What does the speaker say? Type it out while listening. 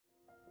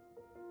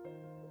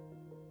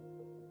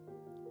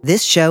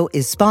This show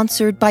is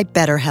sponsored by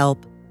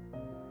BetterHelp.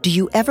 Do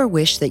you ever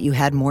wish that you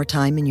had more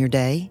time in your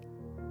day?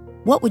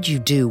 What would you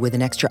do with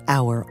an extra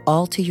hour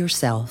all to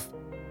yourself?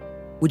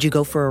 Would you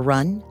go for a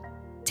run?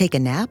 Take a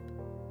nap?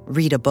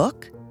 Read a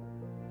book?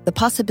 The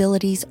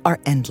possibilities are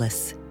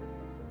endless.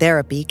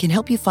 Therapy can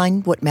help you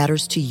find what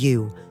matters to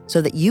you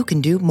so that you can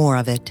do more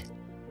of it.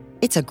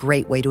 It's a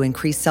great way to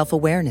increase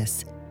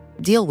self-awareness,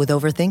 deal with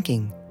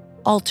overthinking,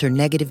 alter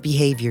negative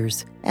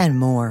behaviors, and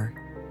more.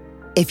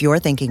 If you're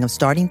thinking of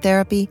starting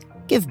therapy,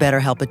 give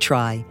BetterHelp a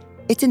try.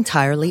 It's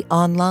entirely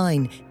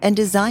online and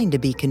designed to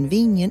be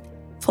convenient,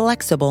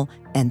 flexible,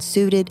 and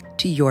suited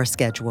to your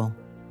schedule.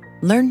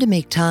 Learn to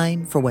make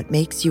time for what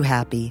makes you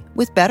happy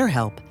with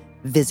BetterHelp.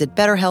 Visit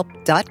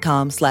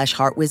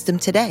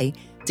BetterHelp.com/heartwisdom today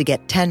to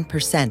get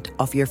 10%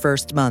 off your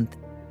first month.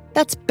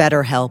 That's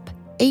BetterHelp,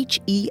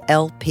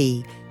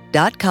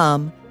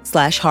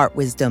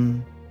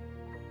 HELP.com/heartwisdom.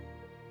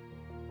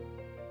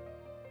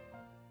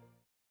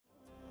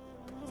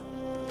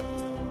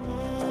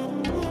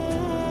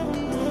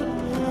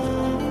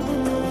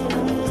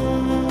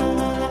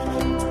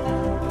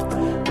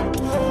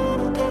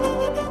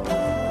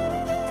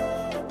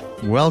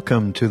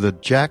 Welcome to the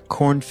Jack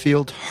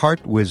Kornfield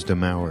Heart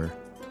Wisdom Hour.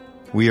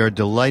 We are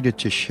delighted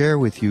to share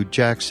with you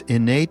Jack's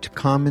innate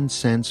common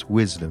sense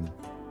wisdom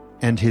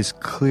and his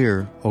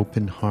clear,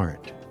 open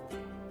heart.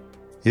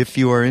 If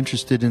you are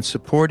interested in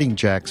supporting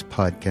Jack's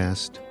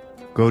podcast,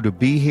 go to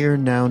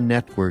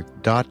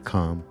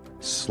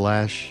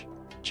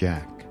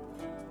BeHereNowNetwork.com/Jack.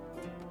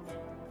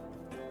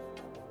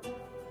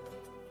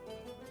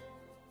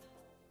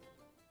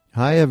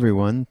 Hi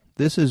everyone,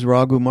 this is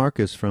Raghu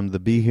Marcus from the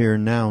Be Here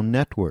Now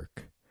Network.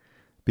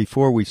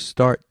 Before we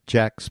start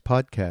Jack's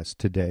podcast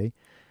today,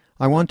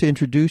 I want to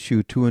introduce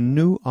you to a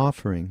new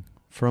offering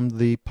from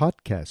the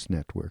podcast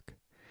network.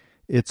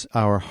 It's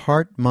our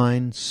Heart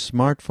Mind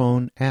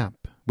smartphone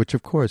app, which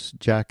of course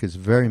Jack is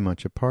very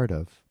much a part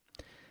of.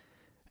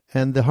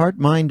 And the Heart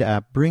Mind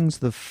app brings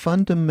the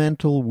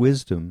fundamental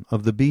wisdom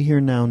of the Be Here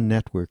Now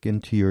Network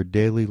into your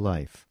daily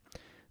life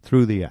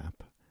through the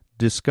app.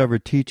 Discover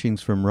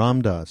teachings from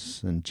Ram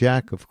Dass and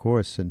Jack, of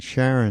course, and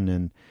Sharon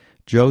and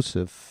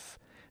Joseph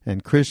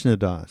and Krishna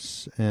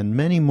Das and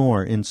many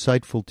more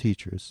insightful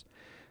teachers.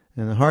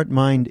 And the Heart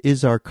Mind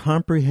is our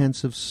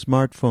comprehensive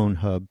smartphone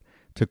hub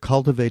to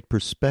cultivate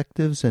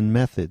perspectives and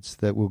methods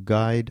that will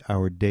guide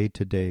our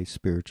day-to-day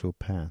spiritual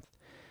path.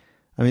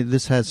 I mean,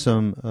 this has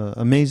some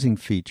amazing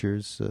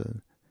features.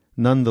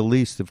 None the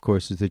least, of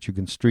course, is that you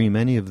can stream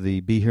any of the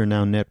Be Here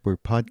Now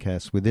Network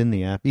podcasts within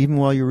the app, even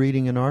while you're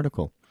reading an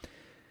article.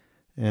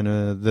 And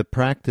the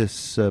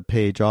practice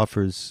page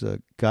offers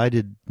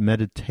guided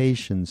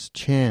meditations,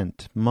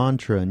 chant,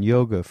 mantra, and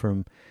yoga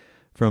from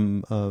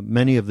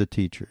many of the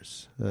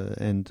teachers.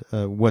 And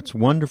what's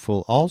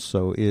wonderful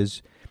also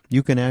is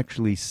you can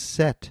actually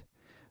set,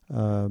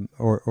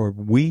 or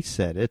we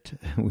set it,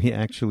 we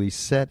actually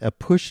set a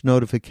push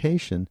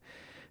notification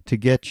to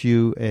get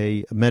you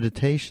a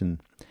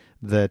meditation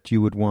that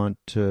you would want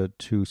to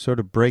sort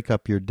of break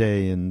up your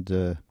day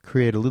and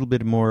create a little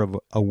bit more of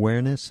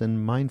awareness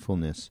and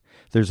mindfulness.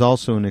 There's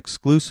also an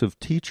exclusive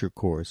teacher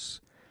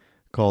course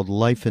called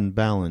Life in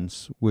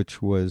Balance,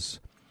 which was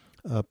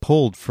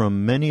pulled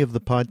from many of the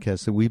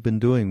podcasts that we've been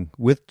doing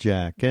with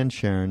Jack and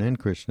Sharon and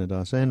Krishna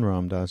Das and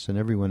Ram Dass and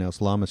everyone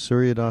else. Lama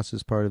Surya Das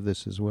is part of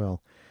this as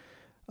well.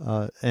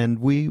 And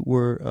we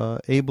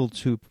were able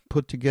to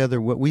put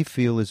together what we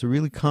feel is a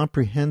really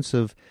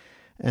comprehensive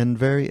and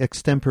very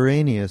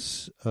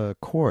extemporaneous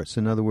course.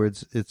 In other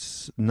words,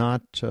 it's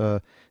not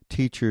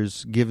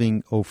teachers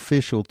giving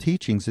official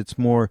teachings. It's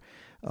more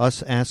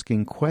us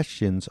asking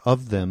questions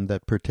of them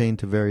that pertain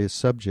to various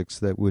subjects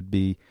that would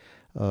be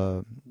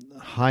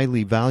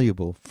highly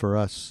valuable for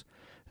us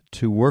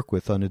to work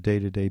with on a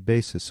day-to-day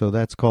basis. So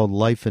that's called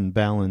Life in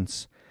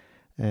Balance.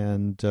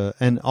 And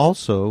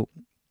also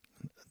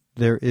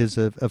there is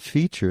a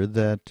feature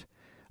that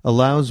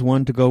allows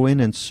one to go in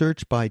and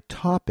search by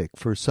topic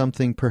for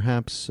something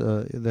perhaps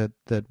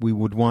that we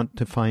would want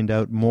to find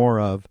out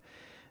more of.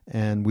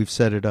 And we've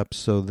set it up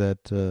so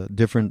that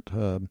different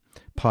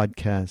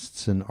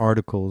podcasts and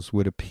articles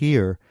would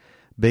appear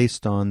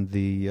based on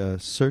the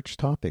search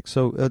topic.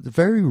 So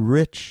very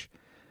rich.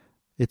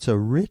 It's a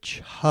rich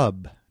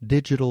hub,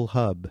 digital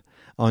hub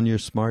on your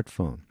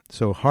smartphone.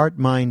 So Heart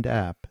Mind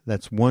app,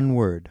 that's one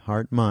word,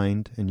 Heart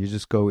Mind, and you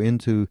just go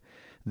into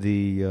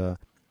the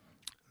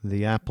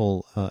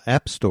Apple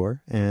App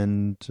Store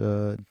and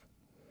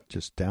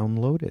just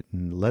download it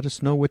and let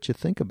us know what you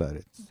think about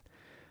it.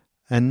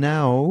 And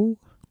now,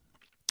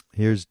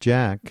 here's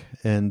Jack,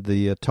 and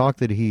the talk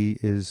that he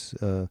is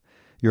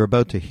you're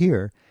about to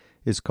hear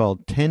is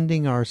called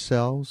Tending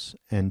Ourselves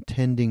and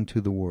Tending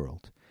to the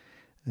World.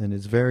 And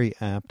it's very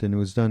apt, and it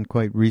was done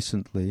quite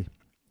recently.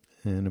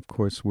 And, of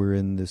course, we're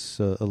in this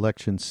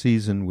election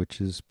season, which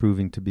is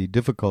proving to be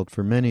difficult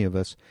for many of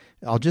us.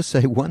 I'll just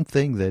say one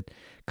thing that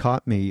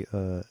caught me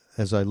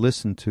as I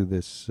listened to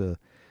this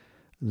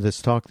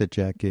talk that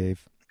Jack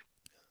gave.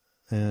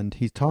 And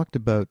he talked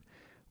about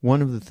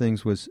one of the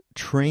things was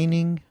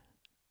training,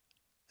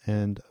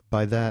 and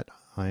by that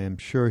I am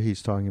sure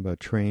he's talking about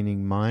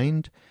training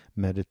mind,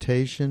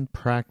 meditation,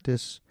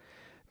 practice.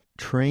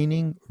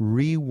 Training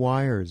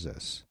rewires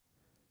us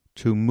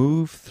to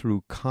move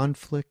through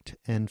conflict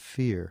and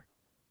fear,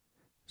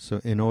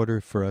 so in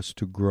order for us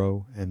to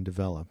grow and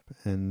develop.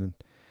 And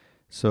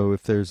so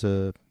if there's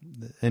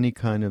any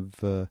kind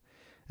of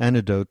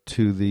antidote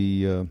to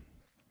the,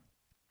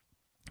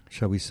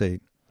 shall we say,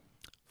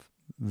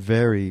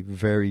 very,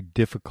 very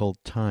difficult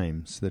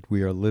times that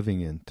we are living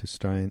in,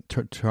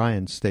 to try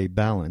and stay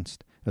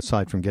balanced,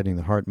 aside from getting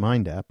the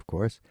Heart-Mind app, of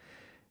course,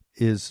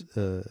 is,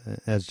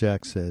 as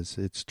Jack says,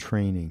 it's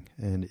training,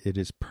 and it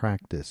is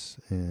practice,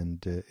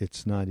 and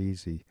it's not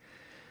easy.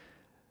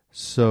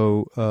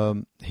 So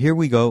here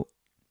we go.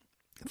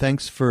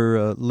 Thanks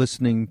for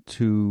listening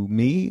to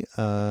me,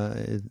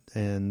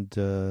 and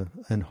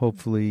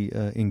hopefully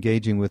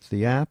engaging with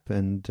the app,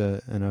 and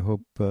I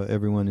hope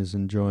everyone is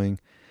enjoying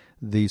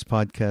these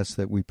podcasts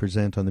that we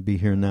present on the Be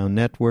Here Now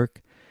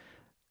network.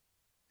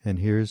 And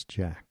here's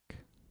Jack.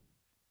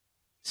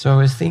 So I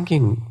was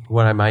thinking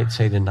what I might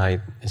say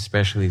tonight,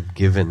 especially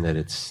given that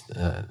it's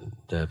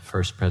the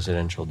first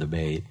presidential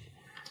debate,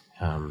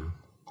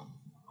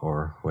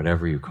 or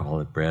whatever you call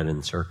it, bread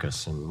and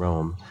circus in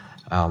Rome.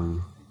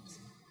 And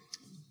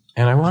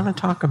I want to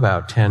talk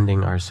about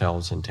tending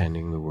ourselves and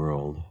tending the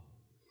world.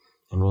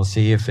 And we'll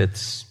see if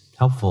it's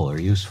helpful or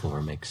useful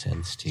or makes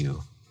sense to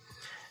you.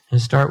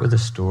 And start with a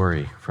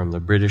story from the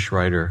British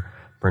writer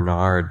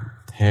Bernard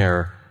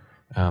Hare.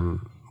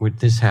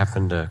 This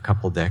happened a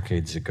couple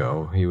decades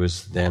ago. He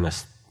was then a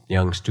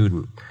young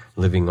student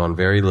living on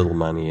very little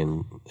money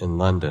in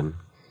London.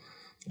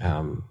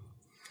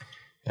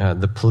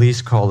 The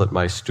police called at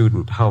my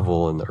student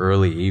hovel in the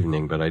early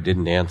evening, but I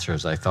didn't answer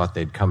as I thought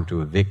they'd come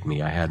to evict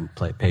me. I hadn't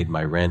paid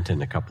my rent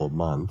in a couple of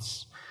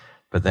months.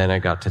 But then I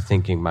got to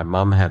thinking my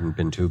mom hadn't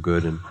been too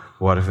good, and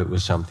what if it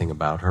was something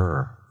about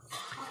her?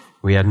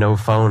 We had no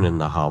phone in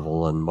the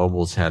hovel, and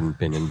mobiles hadn't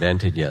been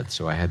invented yet,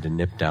 so I had to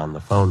nip down the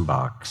phone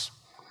box.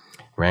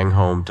 Rang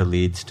home to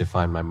Leeds to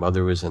find my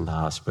mother was in the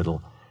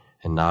hospital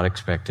and not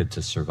expected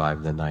to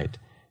survive the night.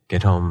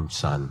 "Get home,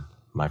 son,"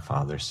 my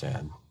father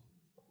said.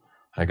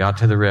 I got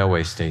to the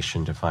railway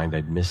station to find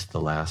I'd missed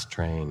the last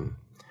train.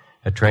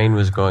 A train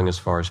was going as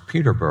far as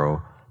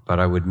Peterborough, but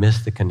I would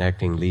miss the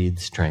connecting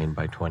Leeds train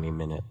by 20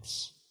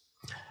 minutes.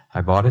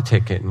 I bought a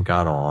ticket and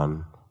got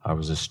on. I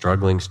was a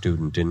struggling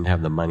student, didn't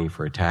have the money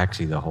for a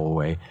taxi the whole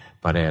way,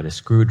 but I had a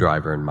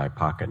screwdriver in my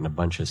pocket and a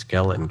bunch of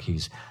skeleton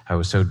keys. I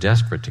was so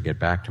desperate to get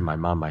back to my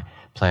mom, I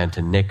planned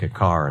to nick a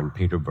car in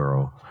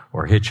Peterborough,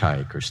 or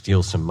hitchhike, or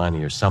steal some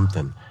money, or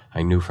something.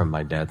 I knew from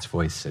my dad's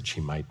voice that she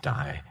might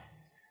die.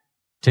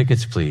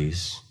 "Tickets,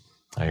 please,"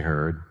 I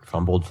heard,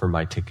 fumbled for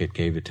my ticket,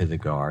 gave it to the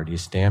guard. He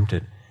stamped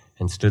it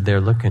and stood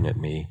there looking at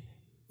me.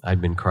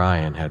 I'd been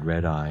crying, had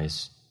red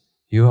eyes.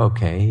 "You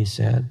okay?" he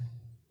said.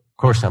 "Of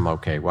course I'm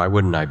okay. Why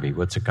wouldn't I be?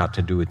 What's it got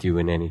to do with you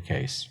in any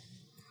case?"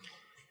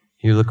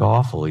 "You look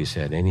awful," he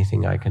said.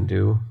 "Anything I can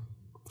do?"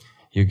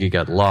 "You could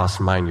get lost,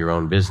 mind your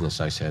own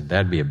business," I said.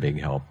 "That'd be a big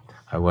help."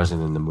 I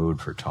wasn't in the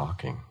mood for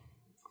talking.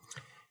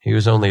 He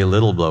was only a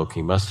little bloke.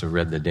 He must have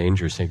read the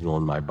danger signal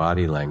in my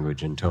body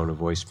language and tone of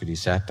voice, but he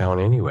sat down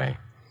anyway.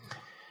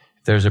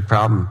 "If there's a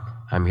problem,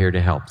 I'm here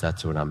to help.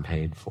 That's what I'm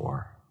paid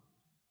for."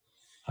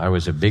 I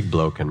was a big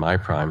bloke in my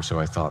prime, so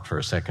I thought for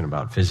a second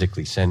about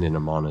physically sending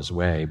him on his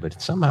way, but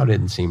it somehow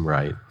didn't seem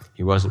right.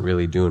 He wasn't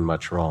really doing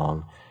much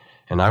wrong,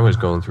 and I was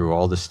going through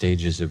all the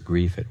stages of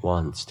grief at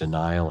once: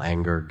 denial,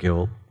 anger,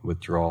 guilt,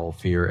 withdrawal,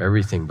 fear,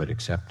 everything but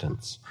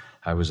acceptance.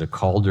 I was a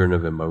cauldron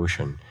of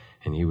emotion,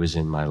 and he was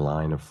in my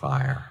line of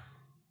fire.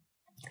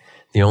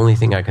 The only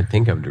thing I could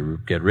think of to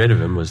get rid of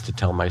him was to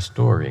tell my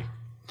story.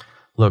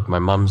 "Look, my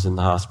mom's in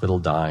the hospital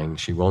dying.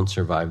 She won't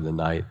survive the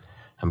night.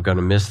 I'm going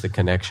to miss the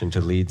connection to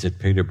Leeds at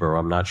Peterborough.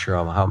 I'm not sure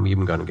how I'm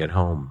even going to get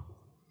home.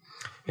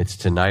 It's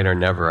tonight or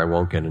never. I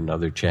won't get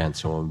another chance,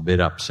 so I'm a bit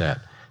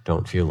upset.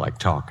 Don't feel like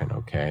talking,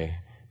 okay?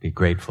 Be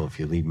grateful if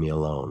you leave me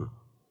alone."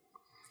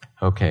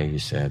 "Okay," he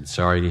said.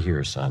 "Sorry to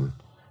hear, son.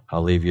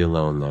 I'll leave you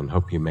alone then.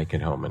 Hope you make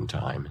it home in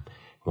time."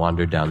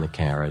 Wandered down the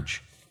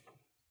carriage,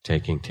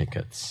 taking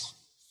tickets.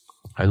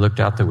 I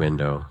looked out the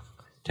window.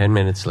 10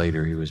 minutes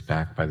later, he was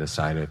back by the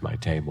side of my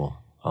table.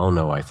 "Oh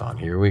no," I thought,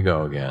 "here we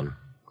go again."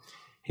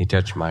 He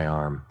touched my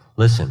arm.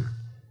 "Listen,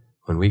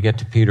 when we get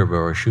to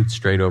Peterborough, shoot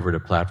straight over to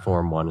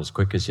platform 1 as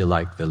quick as you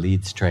like. The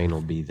Leeds train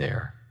will be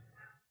there."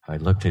 I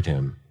looked at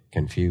him,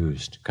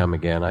 confused. "Come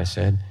again?" I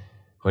said.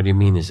 "What do you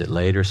mean? Is it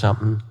late or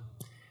something?"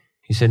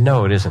 He said,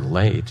 "No, it isn't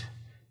late.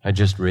 I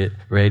just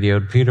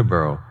radioed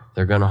Peterborough.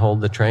 They're going to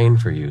hold the train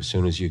for you. As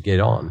soon as you get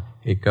on,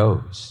 it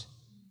goes.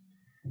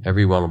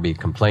 Everyone will be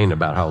complaining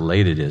about how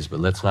late it is, but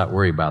let's not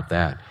worry about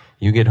that.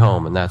 You get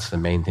home, and that's the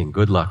main thing.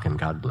 Good luck and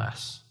God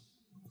bless."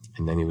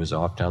 And then he was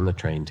off down the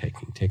train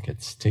taking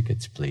tickets.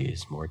 "Tickets,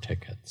 please. More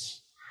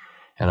tickets."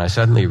 And I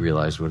suddenly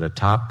realized what a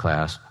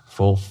top-class,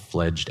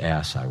 full-fledged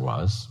ass I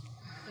was.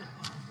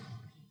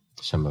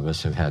 Some of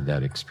us have had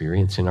that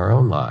experience in our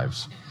own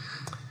lives.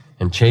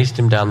 And chased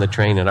him down the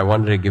train, and I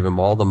wanted to give him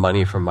all the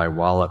money from my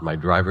wallet, my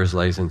driver's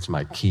license,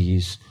 my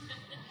keys.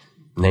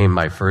 name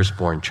my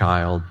firstborn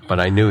child, but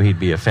I knew he'd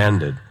be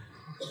offended.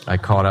 I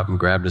caught up and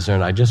grabbed his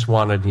arm. I just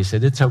wanted, he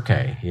said, it's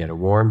okay. He had a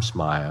warm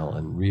smile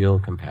and real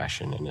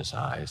compassion in his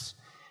eyes.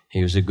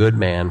 He was a good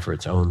man for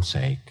its own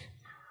sake.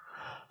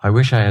 I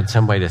wish I had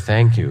somebody to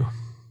thank you.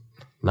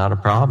 Not a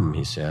problem,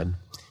 he said.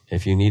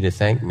 If you need to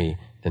thank me,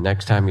 the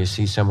next time you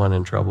see someone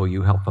in trouble,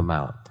 you help them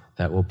out.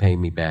 That will pay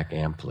me back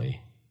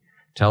amply.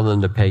 Tell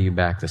them to pay you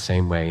back the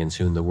same way, and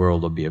soon the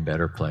world will be a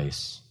better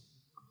place.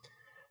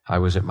 I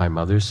was at my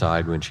mother's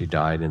side when she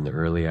died in the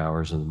early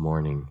hours of the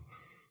morning.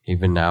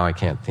 Even now, I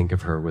can't think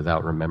of her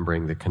without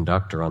remembering the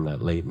conductor on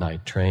that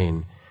late-night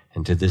train,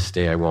 and to this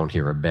day, I won't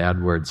hear a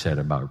bad word said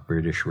about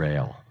British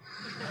Rail.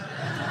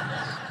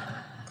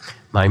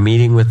 My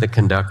meeting with the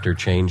conductor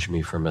changed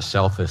me from a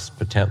selfish,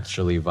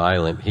 potentially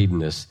violent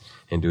hedonist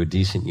into a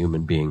decent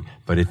human being,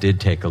 but it did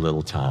take a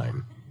little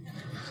time.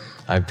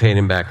 I've paid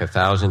him back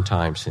 1,000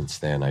 times since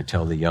then. I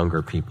tell the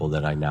younger people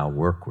that I now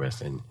work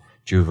with in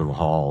juvenile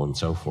hall and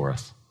so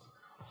forth.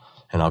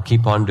 And I'll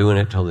keep on doing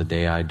it till the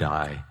day I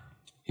die.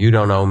 You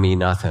don't owe me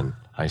nothing,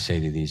 I say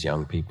to these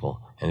young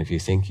people. And if you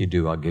think you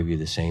do, I'll give you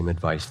the same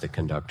advice the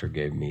conductor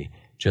gave me.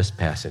 Just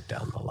pass it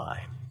down the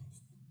line.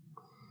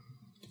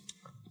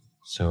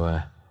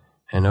 So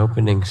an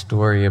opening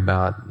story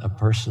about a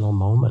personal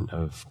moment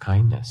of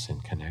kindness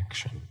and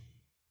connection.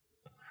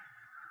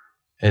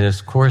 And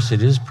of course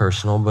it is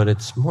personal, but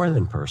it's more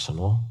than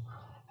personal.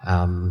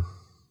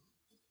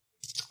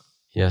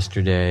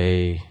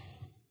 Yesterday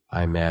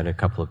I met a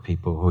couple of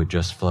people who had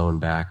just flown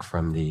back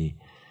from the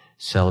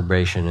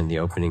celebration and the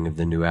opening of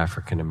the new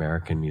African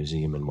American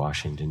Museum in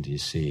Washington,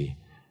 D.C.,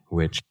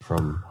 which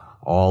from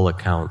all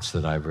accounts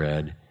that I've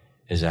read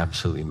is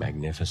absolutely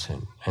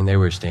magnificent. And they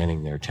were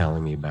standing there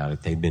telling me about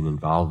it. They'd been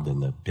involved in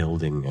the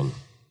building and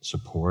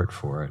support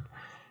for it.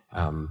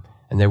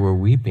 And they were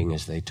weeping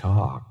as they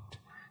talked.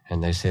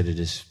 And they said it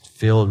is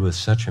filled with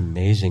such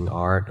amazing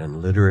art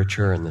and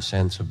literature and the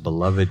sense of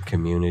beloved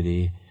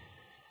community,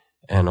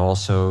 and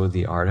also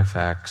the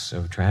artifacts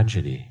of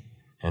tragedy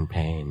and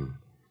pain.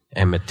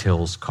 Emmett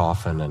Till's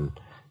coffin and,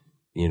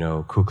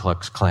 Ku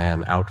Klux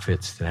Klan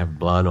outfits that have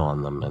blood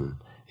on them, and,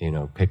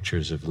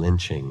 pictures of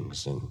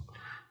lynchings and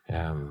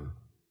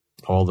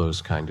all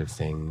those kind of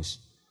things,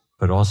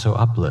 but also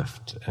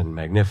uplift and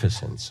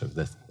magnificence of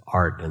the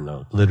art and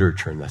the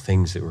literature and the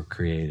things that were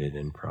created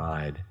in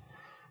pride.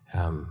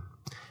 And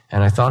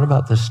I thought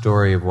about the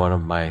story of one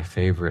of my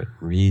favorite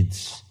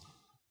reads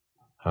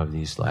of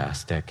these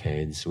last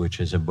decades, which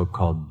is a book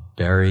called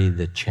Bury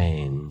the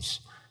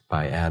Chains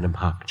by Adam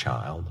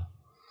Hochschild,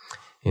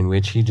 in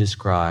which he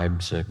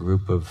describes a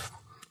group of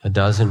a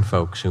dozen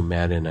folks who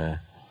met in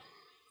a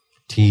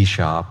tea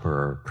shop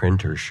or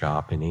printer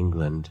shop in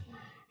England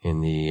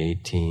in the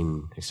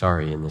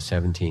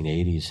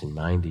 1780s and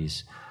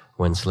 90s,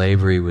 when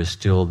slavery was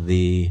still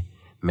the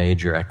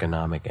major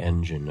economic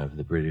engine of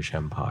the British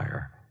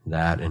Empire.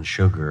 That and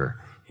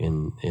sugar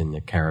in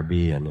the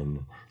Caribbean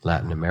and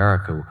Latin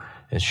America.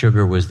 And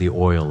sugar was the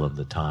oil of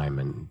the time,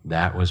 and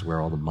that was where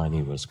all the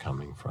money was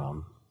coming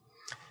from.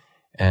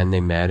 And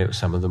they met.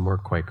 Some of them were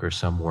Quakers,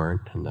 some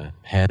weren't. And the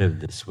head of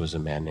this was a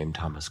man named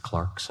Thomas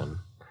Clarkson,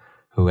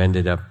 who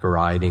ended up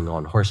riding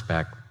on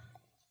horseback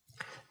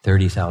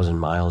 30,000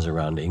 miles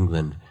around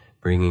England,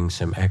 bringing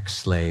some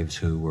ex-slaves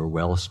who were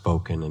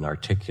well-spoken and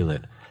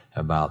articulate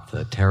about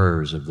the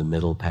terrors of the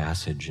Middle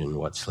Passage and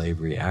what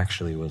slavery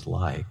actually was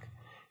like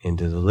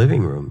into the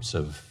living rooms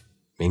of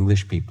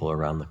English people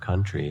around the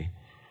country.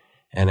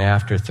 And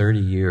after 30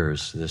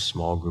 years, this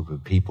small group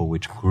of people,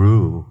 which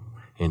grew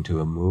into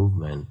a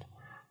movement,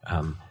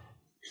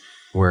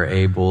 were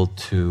able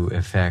to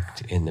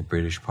effect in the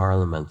British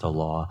Parliament the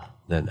law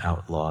that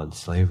outlawed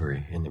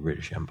slavery in the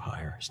British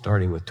Empire,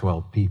 starting with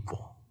 12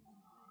 people.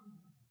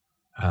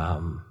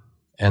 And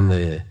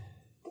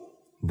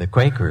the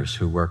Quakers,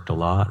 who worked a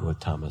lot with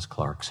Thomas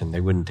Clarkson,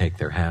 they wouldn't take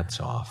their hats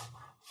off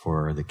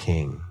for the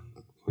king.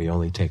 We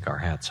only take our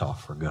hats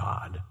off for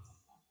God.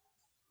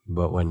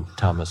 But when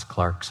Thomas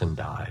Clarkson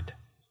died,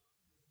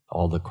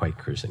 all the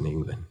Quakers in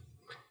England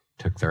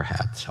took their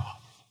hats off.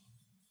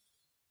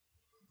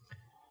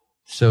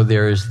 So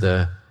there is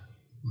the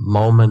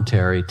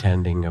momentary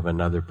tending of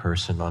another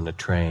person on a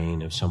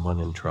train, of someone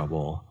in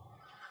trouble,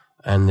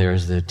 and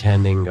there's the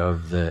tending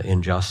of the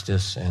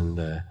injustice and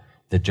the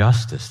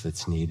justice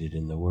that's needed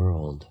in the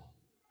world.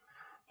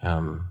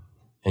 And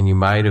you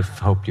might have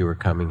hoped you were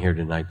coming here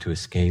tonight to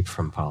escape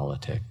from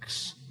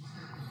politics.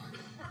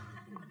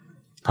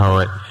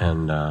 Poet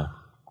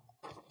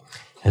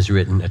has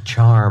written a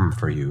charm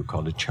for you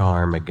called A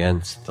Charm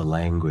Against the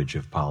Language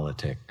of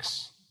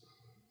Politics.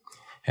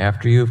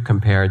 After you've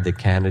compared the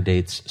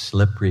candidates'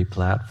 slippery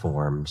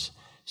platforms,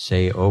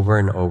 say over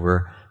and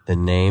over the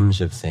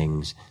names of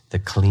things, the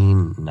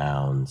clean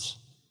nouns: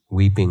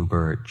 weeping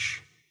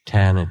birch,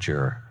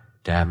 tanager,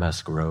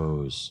 damask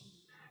rose.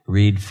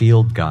 Read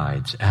field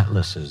guides,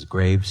 atlases,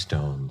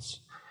 gravestones.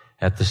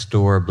 At the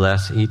store,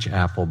 bless each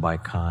apple by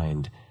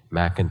kind: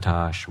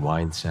 Macintosh,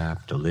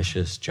 Winesap,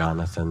 Delicious,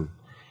 Jonathan.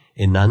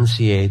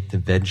 Enunciate the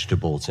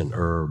vegetables and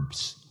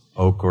herbs: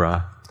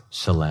 okra,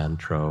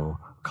 cilantro,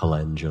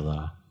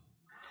 calendula.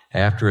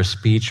 After a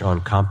speech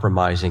on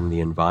compromising the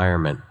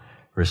environment,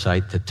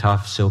 recite the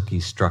tough, silky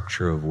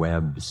structure of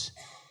webs: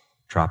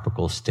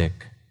 tropical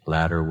stick,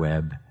 ladder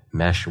web,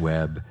 mesh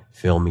web,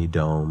 filmy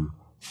dome,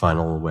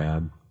 funnel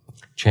web.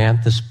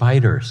 Chant the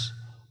spiders: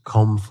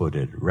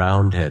 comb-footed,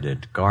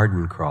 round-headed,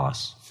 garden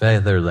cross,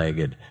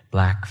 feather-legged,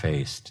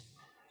 black-faced.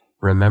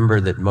 Remember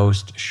that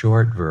most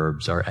short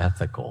verbs are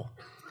ethical: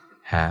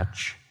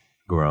 hatch,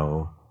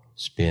 grow,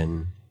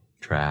 spin,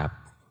 trap,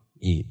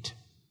 eat.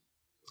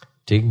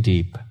 Dig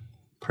deep,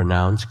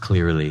 pronounce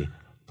clearly,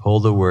 pull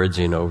the words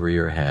in over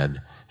your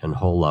head, and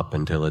hole up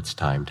until it's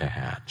time to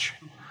hatch.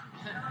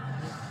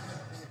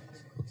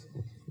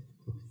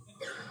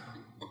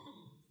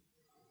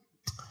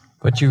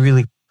 But you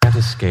really can't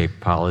escape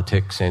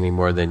politics any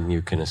more than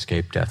you can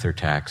escape death or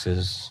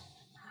taxes.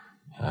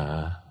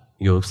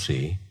 You'll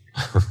see.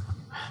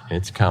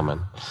 It's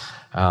coming.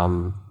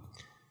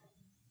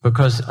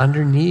 Because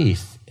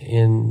underneath,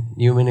 in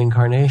human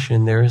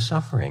incarnation, there is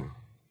suffering.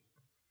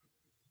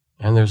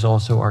 And there's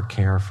also our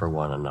care for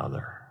one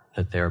another,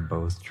 that they're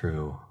both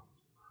true.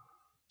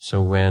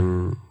 So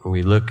when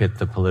we look at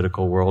the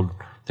political world,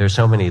 there's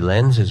so many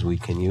lenses we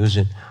can use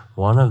it.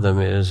 One of them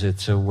is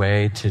it's a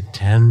way to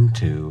tend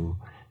to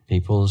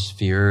people's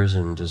fears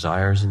and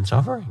desires and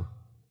suffering.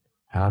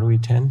 How do we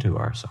tend to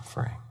our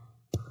suffering?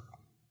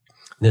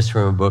 This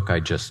from a book I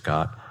just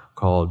got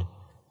called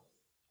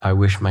I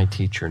Wish My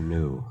Teacher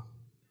Knew,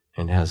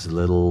 and has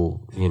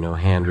little,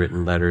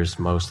 handwritten letters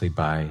mostly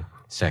by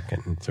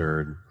second and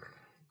third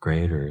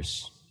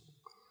graders.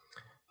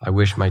 I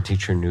wish my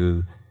teacher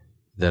knew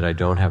that I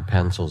don't have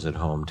pencils at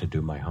home to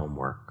do my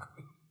homework.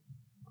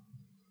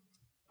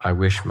 I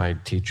wish my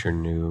teacher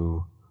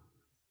knew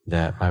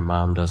that my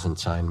mom doesn't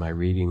sign my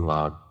reading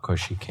log because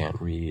she can't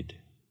read.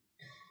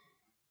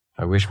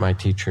 I wish my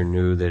teacher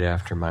knew that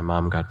after my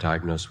mom got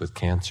diagnosed with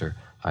cancer,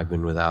 I've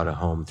been without a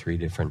home 3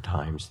 different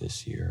times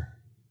this year.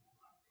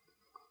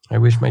 I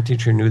wish my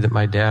teacher knew that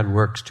my dad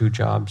works 2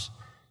 jobs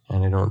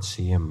and I don't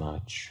see him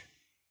much.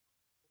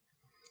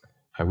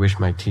 I wish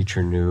my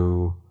teacher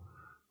knew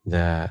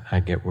that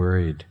I get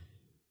worried,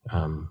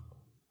 that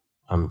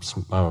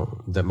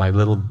my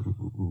little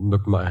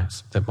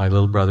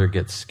brother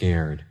gets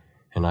scared,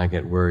 and I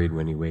get worried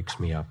when he wakes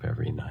me up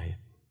every night.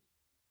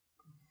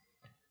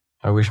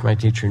 I wish my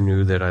teacher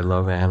knew that I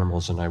love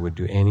animals and I would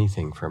do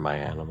anything for my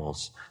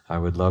animals. I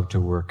would love to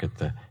work at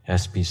the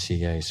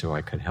SPCA so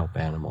I could help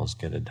animals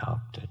get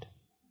adopted.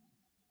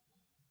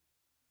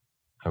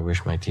 I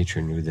wish my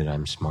teacher knew that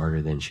I'm smarter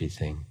than she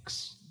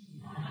thinks.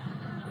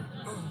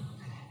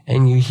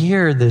 And you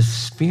hear the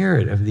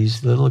spirit of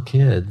these little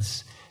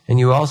kids. And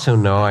you also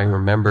know, I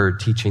remember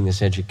teaching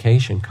this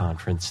education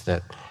conference,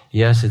 that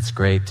yes, it's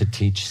great to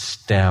teach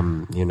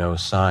STEM,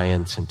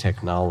 science and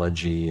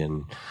technology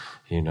and,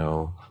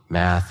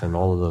 math and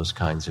all of those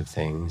kinds of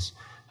things,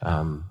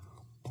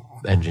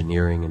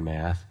 engineering and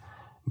math.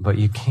 But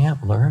you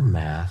can't learn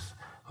math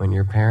when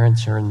your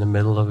parents are in the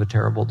middle of a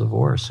terrible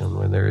divorce and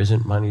when there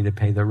isn't money to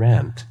pay the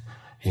rent,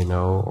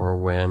 or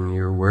when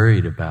you're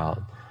worried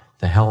about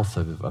the health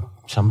of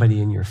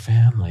somebody in your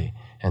family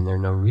and there are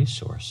no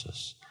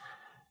resources.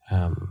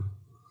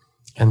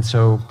 And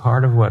so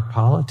part of what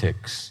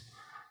politics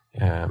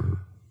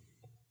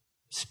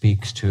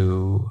speaks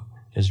to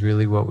is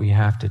really what we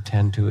have to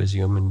tend to as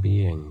human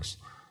beings.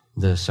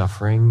 The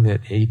suffering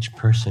that each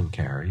person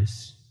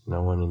carries,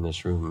 no one in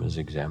this room is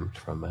exempt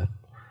from it,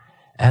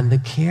 and the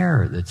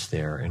care that's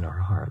there in our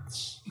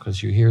hearts.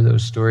 Because you hear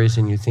those stories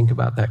and you think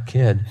about that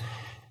kid,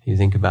 you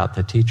think about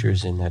the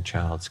teachers in that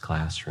child's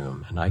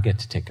classroom, and I get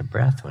to take a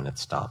breath when it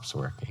stops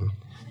working.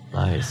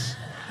 Nice.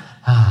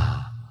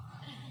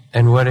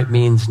 And what it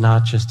means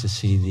not just to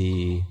see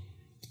the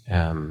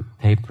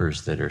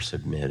papers that are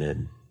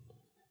submitted,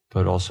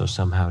 but also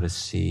somehow to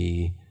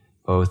see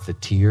both the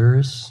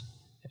tears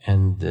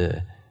and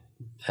the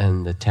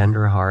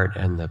tender heart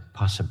and the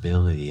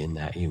possibility in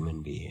that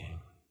human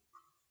being.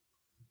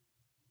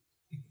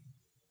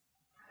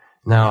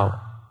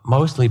 Now,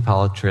 mostly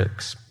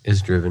politics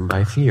is driven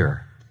by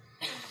fear.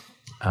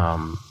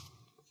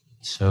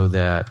 So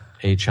that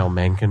H.L.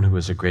 Mencken, who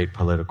was a great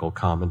political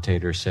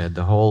commentator, said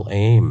the whole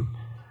aim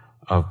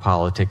of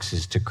politics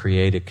is to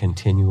create a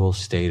continual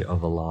state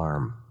of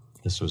alarm.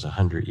 This was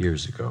 100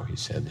 years ago, he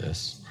said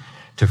this.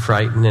 To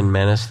frighten and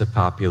menace the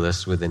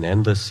populace with an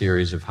endless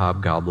series of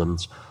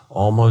hobgoblins,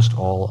 almost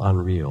all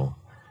unreal,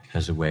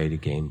 as a way to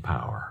gain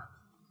power.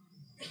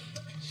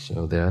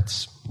 So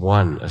that's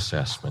one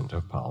assessment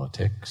of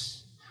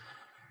politics.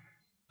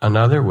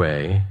 Another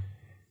way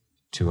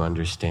to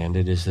understand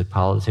it is that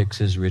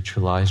politics is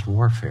ritualized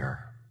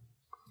warfare.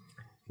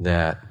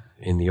 That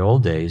in the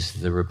old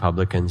days, the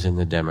Republicans and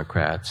the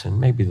Democrats, and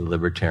maybe the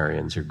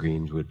Libertarians or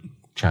Greens would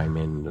chime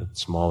in, the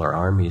smaller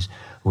armies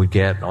would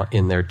get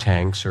in their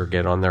tanks or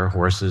get on their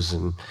horses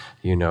and,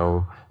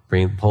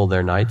 pull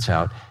their knights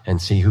out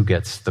and see who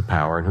gets the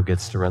power and who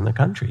gets to run the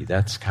country.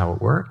 That's how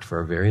it worked for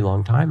a very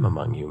long time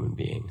among human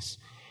beings.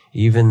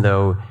 Even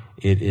though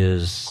it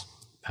is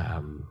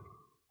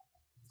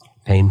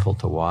painful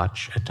to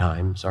watch at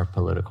times, our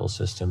political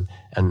system,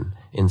 and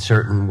in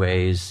certain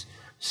ways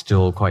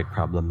still quite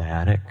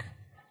problematic.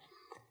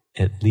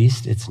 At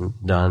least it's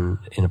done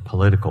in a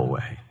political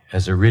way,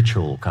 as a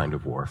ritual kind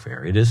of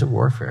warfare. It is a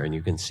warfare, and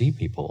you can see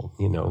people,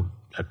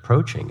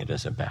 approaching it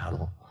as a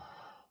battle,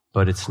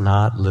 but it's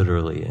not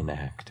literally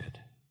enacted.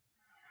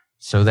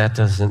 So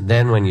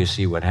then when you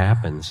see what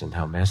happens and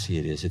how messy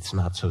it is, it's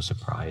not so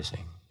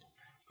surprising,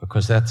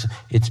 because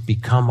it's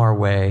become our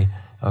way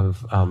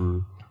of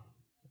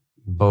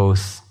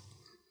both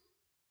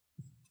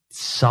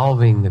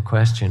solving the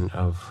question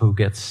of who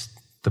gets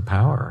the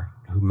power,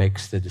 who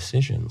makes the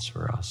decisions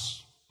for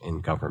us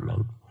in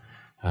government.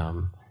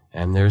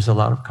 And there's a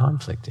lot of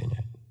conflict in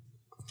it.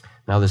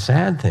 Now, the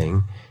sad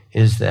thing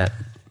is that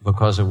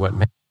because of what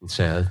Megan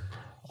said,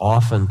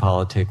 often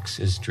politics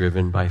is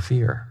driven by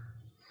fear.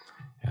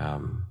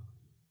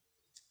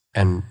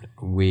 And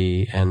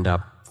we end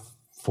up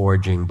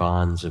forging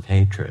bonds of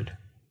hatred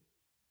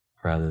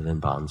rather than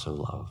bonds of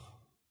love.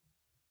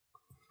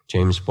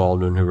 James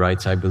Baldwin, who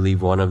writes, "I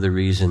believe one of the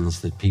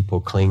reasons that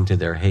people cling to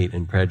their hate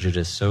and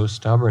prejudice so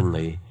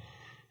stubbornly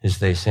is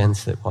they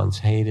sense that once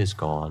hate is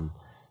gone,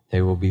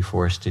 they will be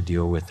forced to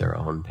deal with their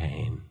own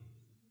pain."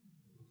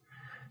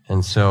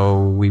 And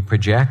so we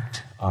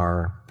project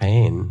our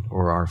pain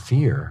or our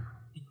fear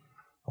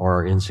or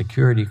our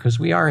insecurity, because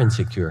we are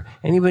insecure.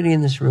 Anybody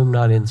in this room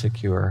not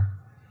insecure?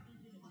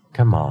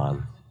 Come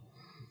on.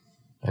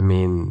 I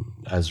mean,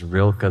 as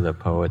Rilke the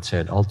poet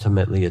said,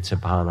 ultimately it's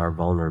upon our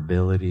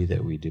vulnerability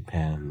that we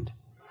depend.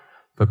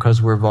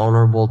 Because we're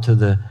vulnerable to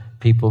the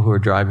people who are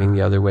driving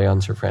the other way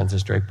on Sir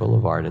Francis Drake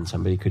Boulevard, and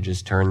somebody could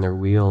just turn their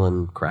wheel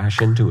and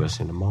crash into us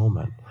in a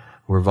moment.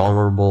 We're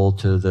vulnerable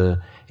to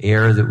the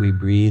air that we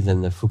breathe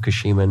in the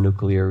Fukushima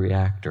nuclear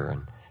reactor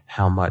and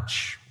how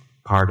much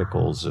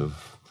particles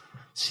of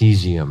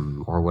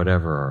cesium or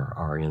whatever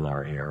are in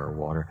our air or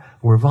water.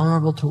 We're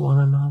vulnerable to one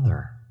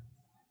another.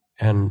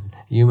 And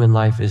human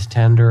life is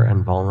tender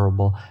and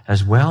vulnerable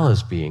as well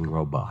as being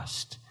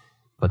robust.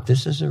 But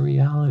this is a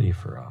reality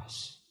for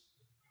us.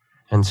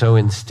 And so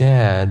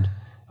instead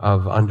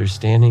of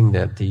understanding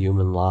that the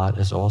human lot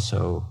is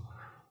also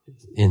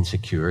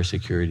insecure,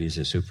 security is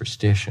a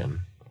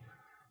superstition,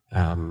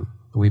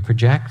 we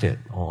project it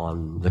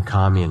on the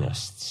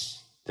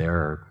communists.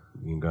 They're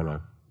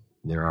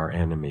our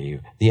enemy,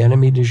 the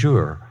enemy du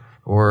jour,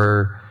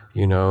 or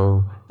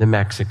the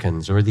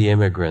Mexicans, or the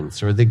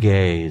immigrants, or the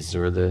gays,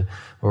 or the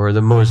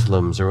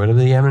Muslims, or whatever,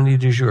 the enemy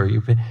du jour.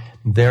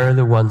 They're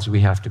the ones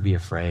we have to be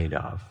afraid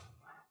of,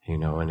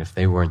 and if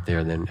they weren't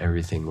there, then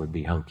everything would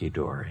be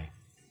hunky-dory.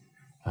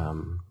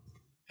 And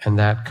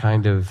that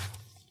kind of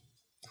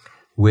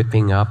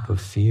whipping up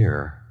of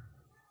fear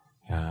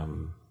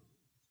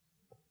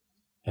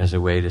as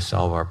a way to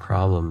solve our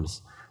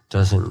problems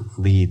doesn't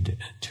lead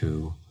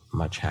to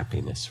much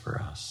happiness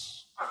for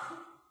us.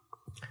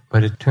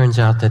 But it turns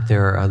out that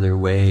there are other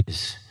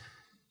ways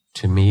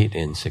to meet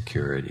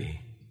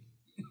insecurity,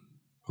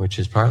 which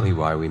is partly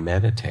why we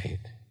meditate.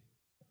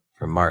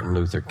 From Martin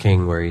Luther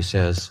King, where he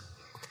says,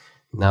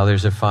 "Now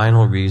there's a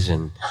final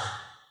reason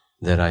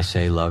that I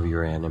say love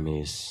your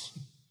enemies.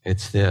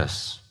 It's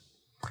this,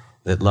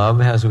 that love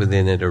has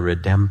within it a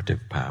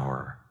redemptive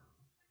power.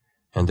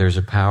 And there's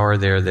a power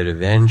there that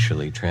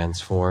eventually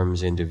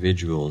transforms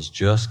individuals.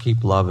 Just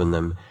keep loving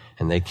them,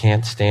 and they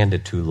can't stand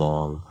it too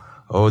long.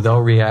 Oh,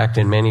 they'll react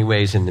in many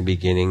ways in the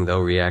beginning.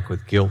 They'll react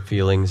with guilt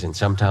feelings, and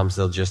sometimes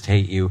they'll just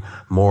hate you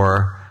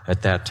more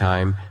at that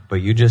time.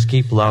 But you just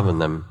keep loving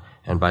them,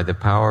 and by the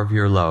power of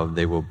your love,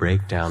 they will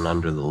break down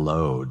under the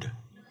load."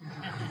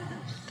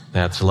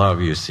 That's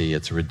love, you see.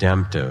 It's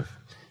redemptive.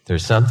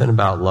 There's something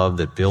about love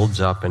that builds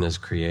up and is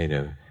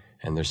creative,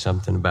 and there's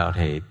something about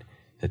hate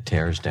that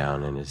tears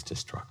down and is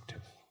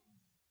destructive.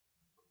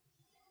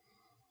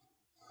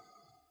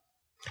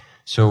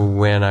 So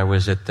when I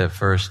was at the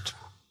first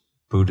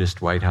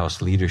Buddhist White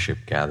House leadership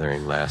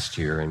gathering last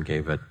year and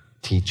gave a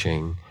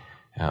teaching,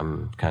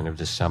 kind of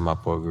to sum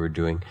up what we were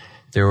doing,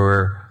 there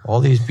were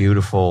all these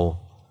beautiful,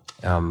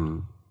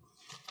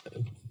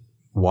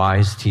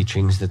 wise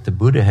teachings that the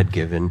Buddha had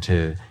given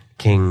to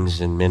kings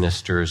and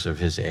ministers of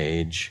his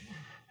age,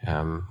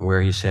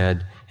 where he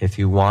said, if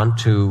you want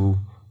to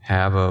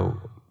have a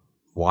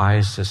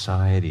wise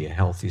society, a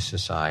healthy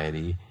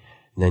society,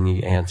 then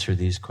you answer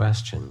these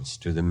questions.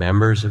 Do the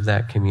members of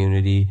that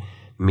community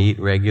meet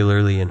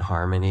regularly in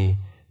harmony,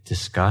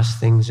 discuss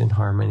things in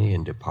harmony,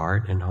 and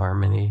depart in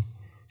harmony?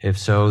 If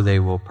so, they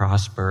will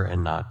prosper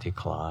and not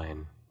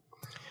decline.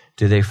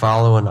 Do they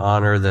follow and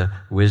honor the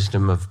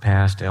wisdom of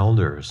past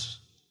elders?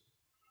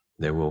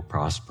 They will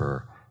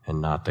prosper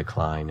and not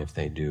decline if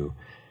they do.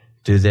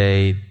 Do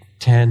they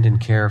tend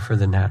and care for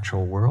the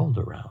natural world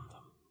around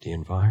them, the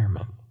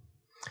environment?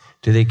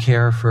 Do they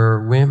care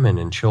for women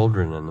and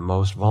children and the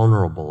most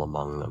vulnerable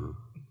among them?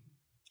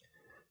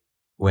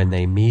 When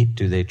they meet,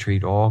 do they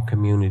treat all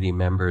community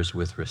members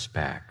with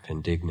respect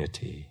and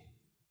dignity?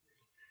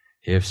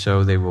 If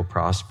so, they will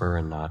prosper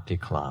and not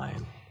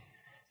decline.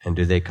 And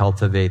do they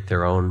cultivate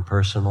their own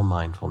personal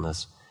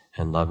mindfulness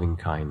and loving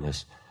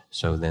kindness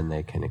so then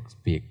they can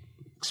be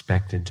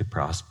expected to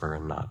prosper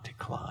and not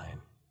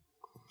decline.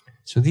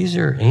 So these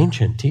are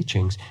ancient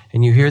teachings,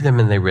 and you hear them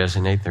and they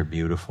resonate, they're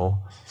beautiful.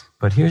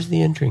 But here's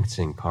the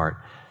interesting part.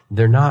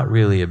 They're not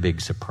really a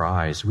big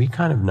surprise. We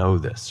kind of know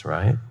this,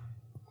 right?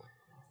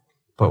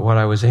 But what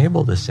I was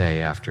able to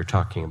say after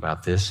talking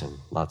about this and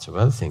lots of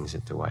other things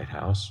at the White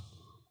House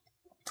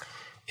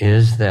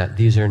is that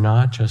these are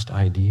not just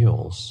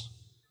ideals.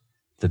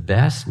 The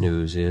best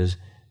news is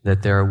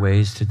that there are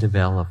ways to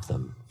develop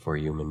them for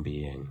human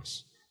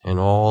beings. And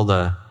all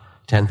the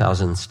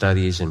 10,000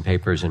 studies and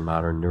papers in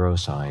modern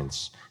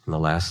neuroscience in the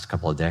last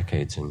couple of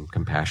decades in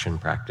compassion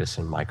practice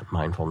and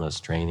mindfulness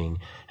training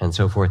and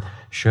so forth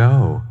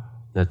show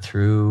that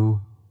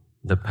through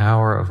the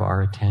power of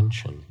our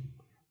attention,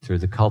 through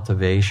the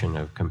cultivation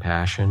of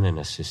compassion in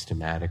a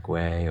systematic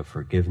way, of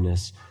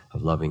forgiveness,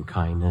 of loving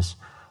kindness,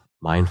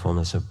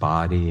 mindfulness of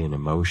body and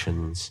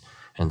emotions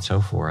and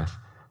so forth,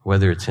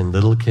 whether it's in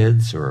little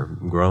kids or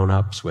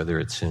grown-ups, whether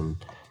it's in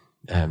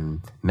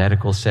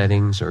medical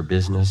settings or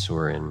business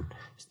or in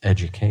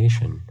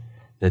education,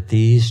 that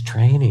these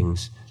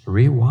trainings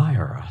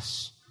rewire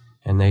us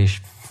and they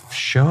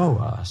show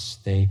us,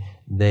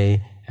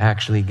 they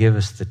actually give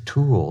us the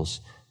tools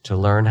to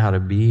learn how to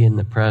be in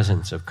the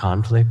presence of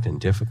conflict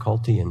and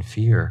difficulty and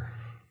fear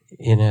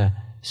in a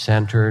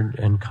centered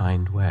and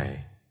kind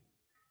way.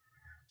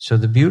 So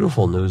the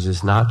beautiful news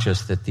is not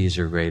just that these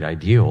are great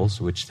ideals,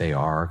 which they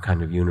are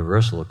kind of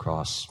universal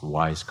across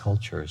wise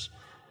cultures,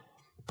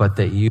 but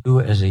that you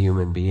as a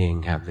human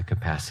being have the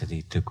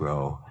capacity to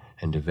grow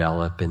and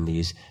develop in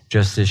these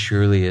just as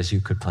surely as you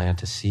could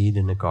plant a seed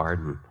in a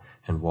garden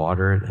and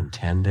water it and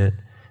tend it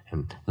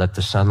and let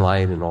the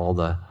sunlight and all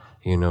the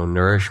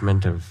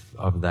nourishment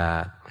of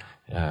that,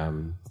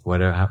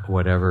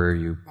 whatever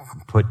you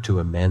put to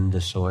amend the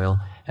soil,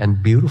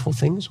 and beautiful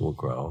things will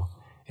grow.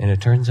 And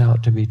it turns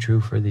out to be true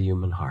for the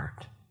human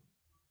heart.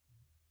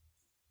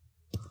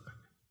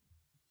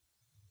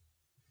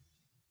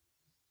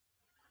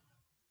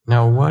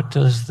 Now, what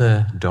does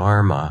the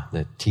Dharma,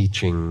 the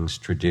teachings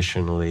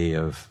traditionally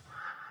of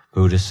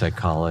Buddhist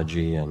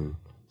psychology and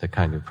the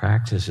kind of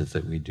practices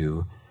that we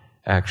do,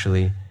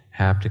 actually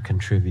have to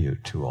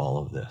contribute to all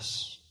of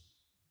this?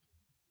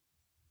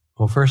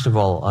 Well, first of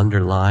all,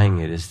 underlying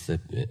it is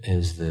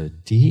the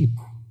deep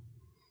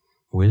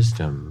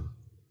wisdom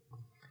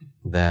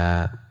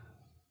that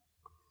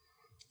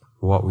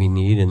what we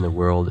need in the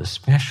world,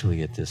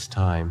 especially at this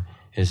time,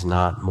 is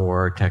not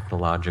more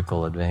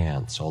technological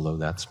advance, although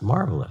that's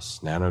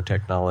marvelous.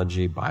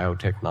 Nanotechnology,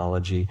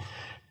 biotechnology,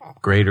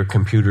 greater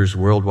computers,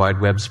 World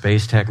Wide Web,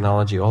 space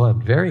technology, all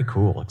that, very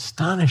cool.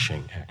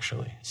 Astonishing,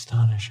 actually,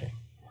 astonishing.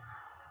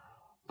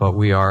 But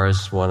we are,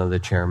 as one of the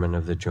chairmen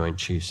of the Joint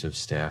Chiefs of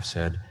Staff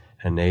said,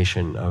 a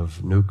nation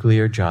of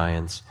nuclear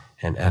giants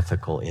and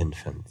ethical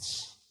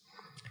infants.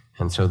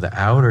 And so the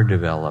outer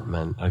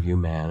development of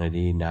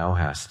humanity now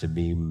has to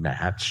be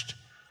matched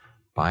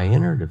by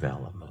inner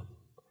development,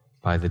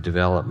 by the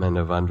development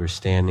of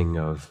understanding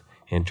of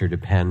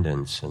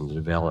interdependence and the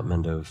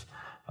development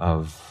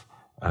of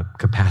a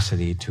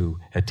capacity to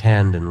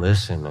attend and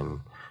listen and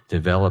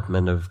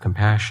development of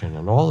compassion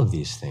and all of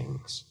these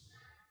things.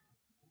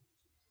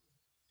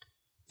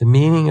 The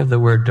meaning of the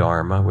word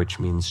Dharma, which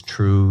means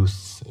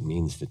truth, it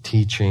means the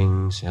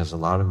teachings, has a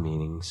lot of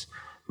meanings.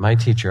 My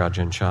teacher,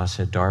 Ajahn Chah,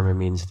 said Dharma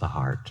means the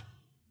heart.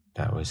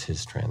 That was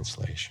his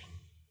translation.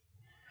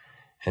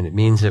 And it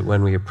means that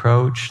when we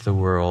approach the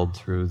world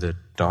through the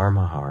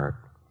Dharma heart,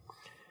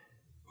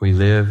 we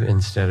live,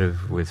 instead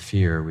of with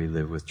fear, we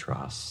live with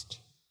trust.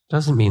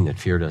 Doesn't mean that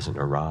fear doesn't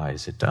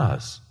arise, it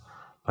does,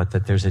 but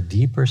that there's a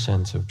deeper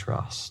sense of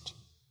trust.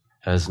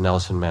 As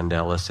Nelson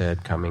Mandela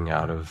said, coming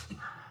out of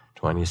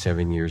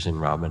 27 years in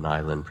Robben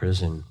Island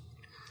prison,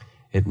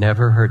 it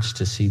never hurts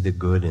to see the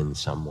good in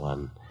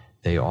someone.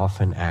 They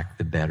often act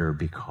the better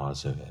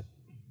because of it.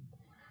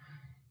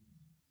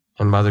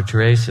 And Mother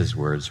Teresa's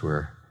words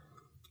were,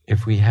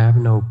 if we have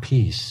no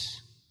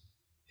peace,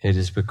 it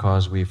is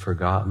because we've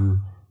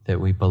forgotten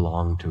that we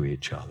belong to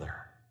each other,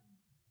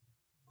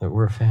 that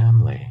we're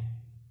family.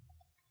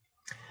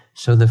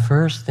 So the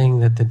first thing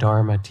that the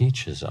Dharma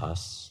teaches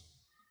us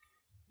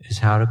is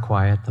how to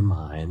quiet the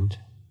mind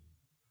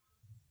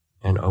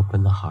and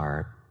open the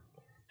heart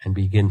and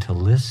begin to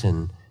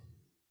listen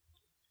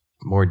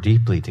more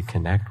deeply, to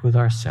connect with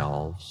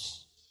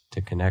ourselves,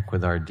 to connect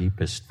with our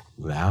deepest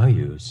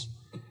values,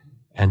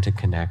 and to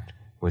connect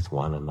with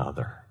one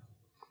another.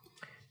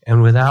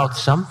 And without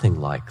something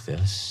like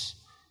this,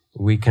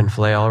 we can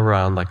flail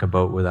around like a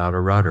boat without a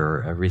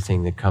rudder.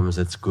 Everything that comes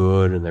that's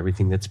good and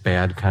everything that's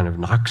bad kind of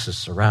knocks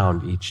us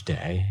around each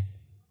day.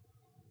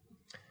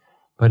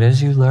 But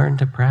as you learn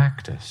to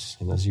practice,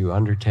 and as you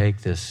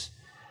undertake this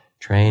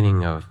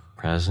training of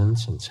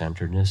presence and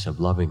centeredness, of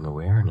loving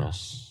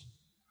awareness,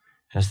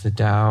 as the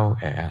Tao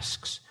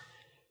asks,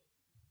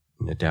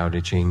 in the Tao Te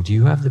Ching, do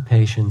you have the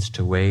patience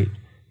to wait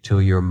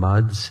till your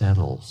mud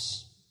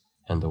settles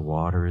and the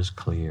water is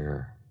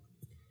clear?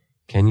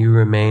 Can you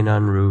remain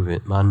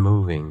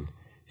unmoving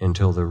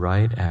until the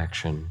right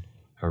action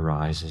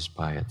arises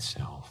by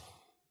itself?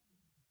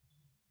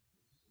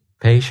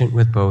 Patient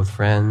with both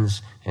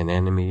friends and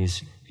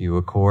enemies, you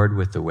accord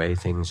with the way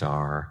things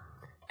are.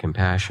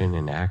 Compassion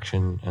in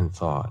action and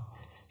thought,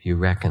 you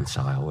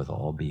reconcile with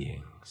all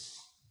beings.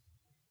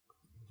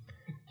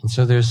 And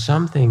so there's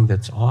something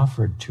that's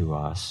offered to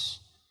us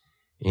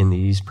in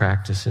these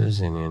practices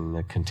and in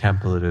the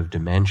contemplative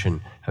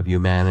dimension of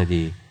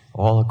humanity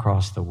all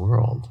across the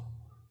world.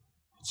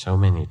 So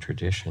many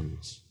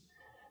traditions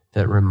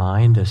that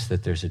remind us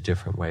that there's a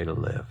different way to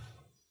live.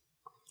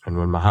 And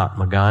when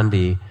Mahatma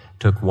Gandhi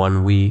took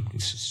one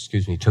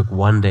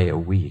day a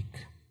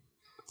week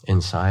in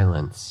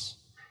silence,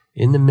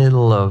 in the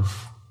middle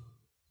of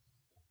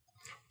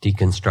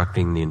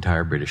deconstructing the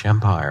entire British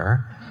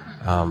Empire,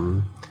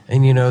 and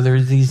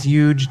there's these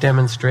huge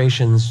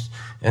demonstrations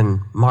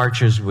and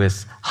marches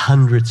with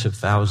hundreds of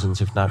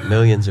thousands, if not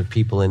millions of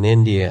people in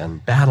India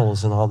and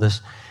battles and all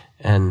this.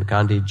 And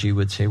Gandhiji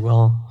would say,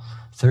 well,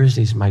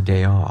 Thursday's my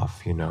day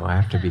off, I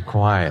have to be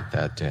quiet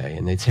that day.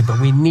 And they'd say,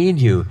 but we need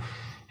you.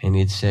 And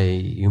he'd say,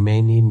 you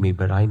may need me,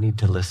 but I need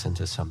to listen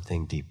to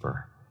something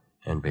deeper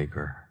and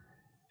bigger.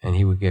 And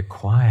he would get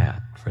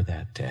quiet for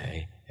that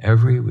day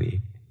every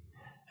week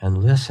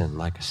and listen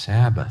like a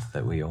Sabbath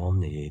that we all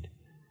need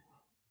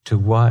to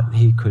what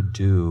he could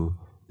do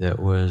that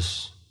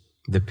was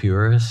the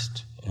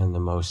purest and the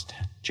most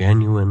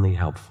genuinely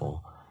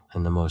helpful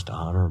and the most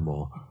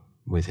honorable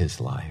with his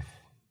life.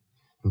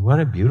 And what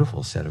a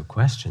beautiful set of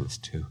questions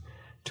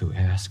to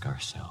ask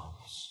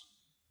ourselves.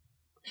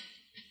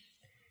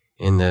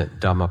 In the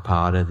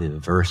Dhammapada, the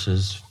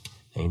verses,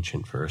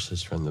 ancient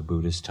verses from the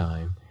Buddha's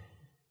time,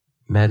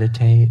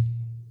 meditate,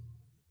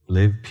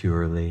 live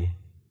purely,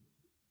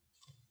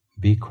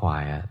 be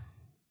quiet,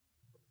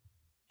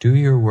 do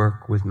your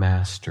work with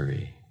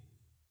mastery.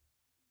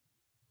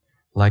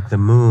 Like the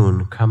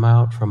moon, come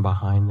out from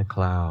behind the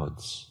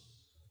clouds.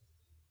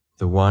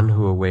 The one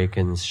who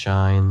awakens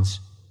shines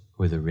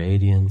with a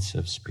radiance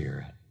of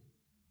spirit.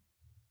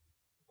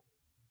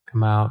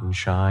 Come out and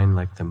shine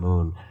like the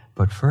moon,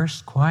 but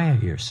first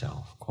quiet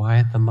yourself,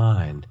 quiet the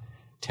mind,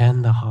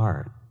 tend the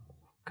heart,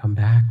 come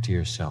back to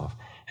yourself,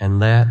 and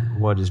let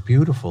what is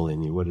beautiful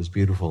in you, what is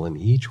beautiful in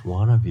each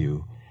one of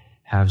you,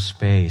 have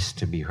space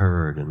to be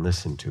heard and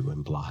listened to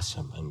and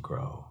blossom and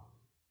grow.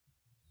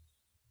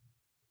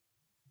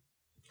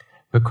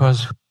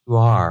 Because who you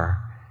are,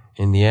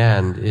 in the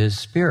end, is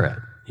spirit,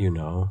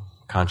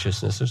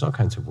 consciousness. There's all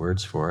kinds of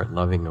words for it,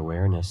 loving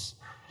awareness.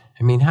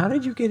 I mean, how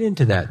did you get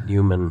into that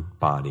human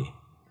body?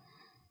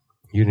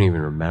 You didn't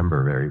even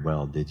remember very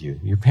well, did you?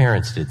 Your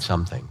parents did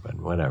something, but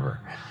whatever,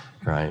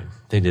 right?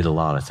 They did a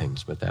lot of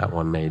things, but that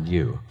one made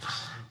you.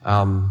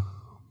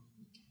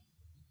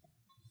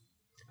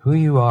 Who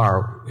you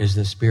are is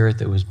the spirit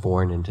that was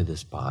born into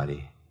this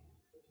body.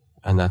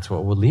 And that's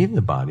what will leave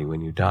the body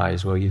when you die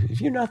as well.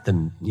 If you're not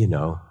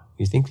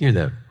you think you're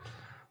the,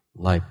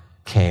 like,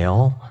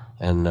 kale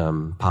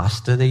and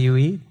pasta that you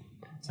eat?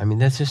 I mean,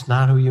 that's just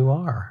not who you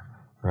are,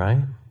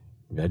 right?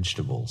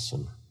 Vegetables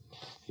and,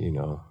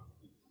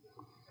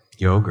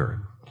 yogurt.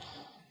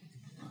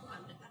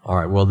 All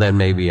right, well, then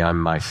maybe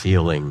I'm my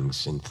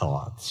feelings and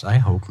thoughts. I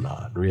hope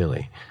not,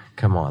 really.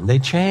 Come on. They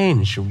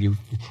change.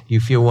 You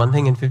feel one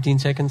thing and 15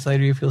 seconds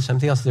later you feel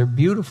something else. They're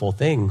beautiful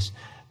things,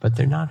 but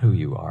they're not who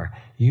you are.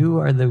 You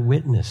are the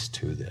witness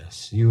to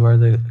this. You are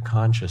the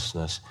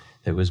consciousness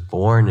that was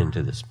born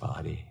into this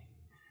body.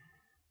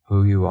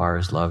 Who you are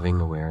is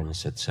loving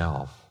awareness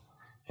itself.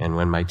 And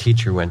when my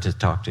teacher went to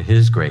talk to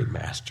his great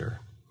master,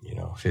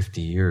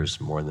 50 years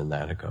more than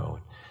that ago,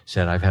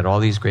 said, I've had all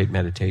these great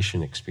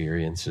meditation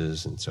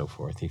experiences and so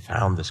forth. He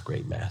found this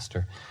great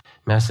master.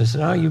 Master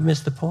said, oh, you've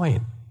missed the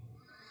point.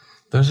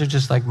 Those are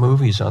just like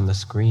movies on the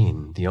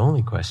screen. The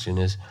only question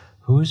is,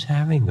 who's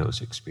having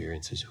those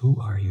experiences? Who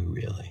are you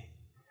really?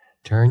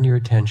 Turn your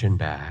attention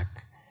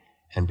back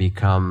and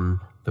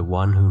become the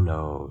one who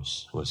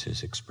knows, was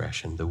his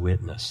expression, the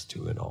witness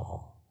to it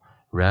all.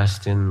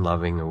 Rest in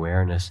loving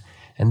awareness,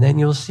 and then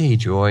you'll see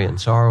joy and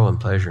sorrow and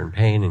pleasure and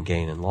pain and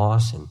gain and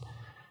loss and,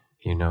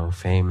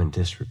 fame and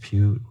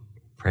disrepute,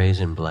 praise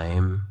and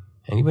blame.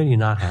 Anybody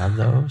not have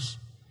those?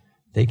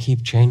 They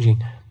keep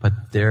changing,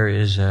 but there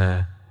is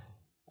a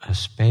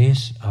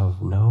space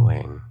of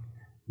knowing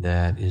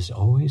that is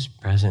always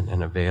present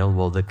and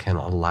available that can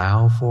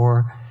allow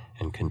for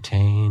and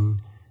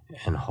contain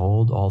and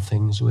hold all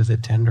things with a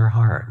tender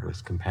heart,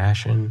 with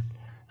compassion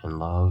and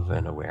love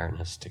and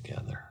awareness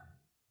together.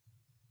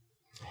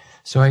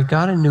 So I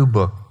got a new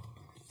book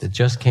that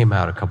just came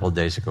out a couple of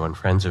days ago, and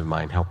friends of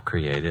mine helped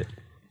create it,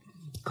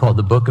 called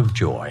The Book of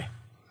Joy.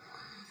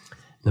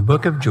 The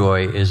Book of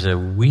Joy is a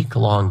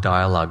week-long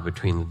dialogue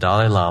between the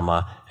Dalai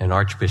Lama and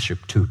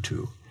Archbishop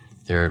Tutu.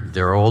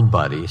 They're old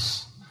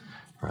buddies,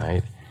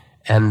 right?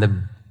 And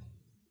the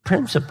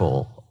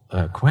principal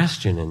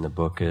question in the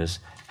book is,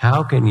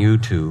 how can you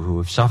two, who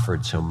have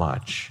suffered so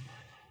much,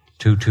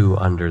 Tutu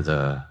under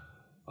the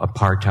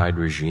apartheid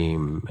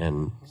regime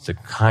and the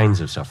kinds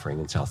of suffering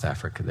in South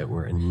Africa that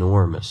were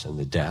enormous, and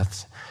the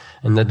deaths,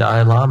 and the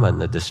Dalai Lama and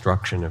the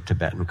destruction of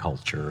Tibetan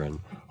culture and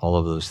all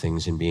of those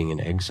things, and being in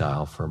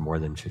exile for more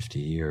than 50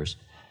 years,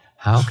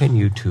 how can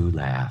you two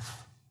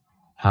laugh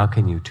How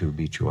can you two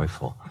be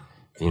joyful?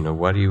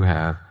 What do you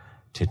have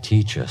to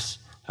teach us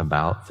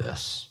about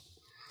this?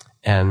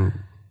 And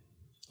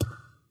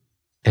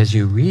as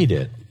you read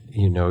it,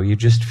 you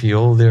just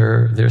feel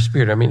their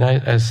spirit. I mean,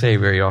 I say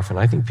very often,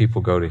 I think people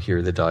go to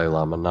hear the Dalai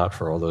Lama not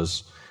for all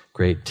those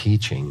great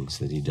teachings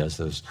that he does,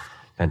 those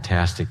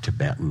fantastic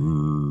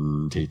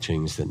Tibetan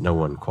teachings that no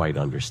one quite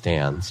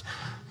understands,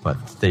 but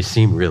they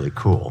seem really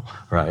cool,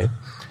 right?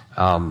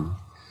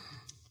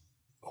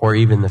 Or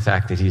even the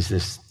fact that he's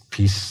this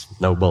Peace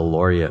Nobel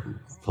laureate,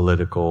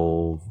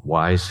 political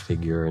wise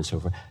figure and so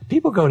forth.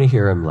 People go to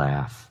hear him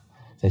laugh,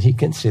 that he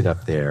can sit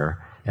up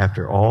there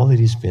after all that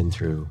he's been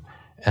through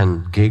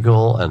and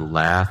giggle and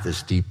laugh,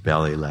 this deep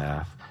belly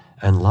laugh,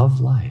 and love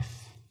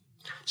life.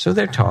 So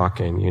they're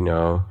talking,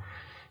 and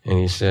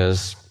he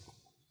says,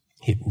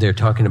 they're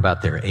talking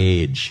about their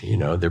age,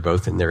 they're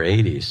both in their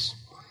 80s.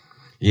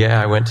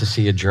 Yeah, I went to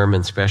see a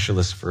German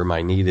specialist for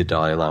my knee, the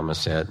Dalai Lama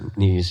said,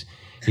 knees.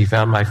 He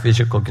found my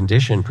physical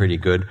condition pretty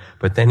good,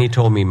 but then he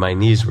told me my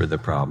knees were the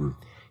problem.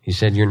 He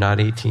said, you're not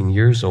 18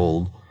 years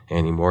old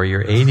anymore,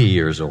 you're 80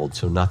 years old,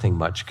 so nothing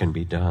much can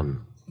be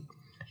done.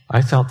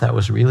 I felt that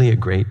was really a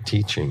great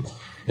teaching.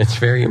 It's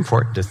very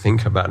important to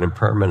think about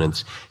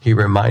impermanence. He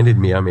reminded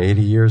me I'm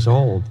 80 years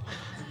old.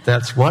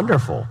 That's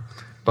wonderful.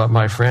 But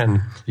my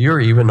friend, you're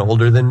even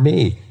older than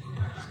me.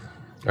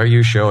 Are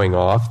you showing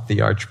off?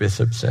 The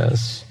Archbishop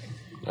says.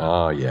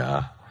 Oh,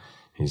 yeah.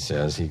 He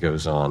says, he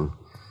goes on.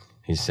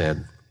 He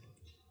said,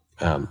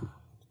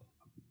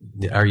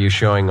 are you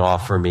showing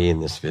off for me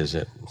in this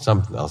visit?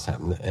 Something else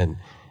happened.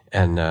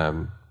 And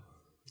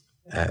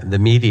the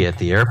media at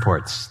the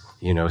airports,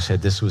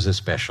 said this was a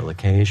special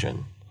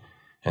occasion.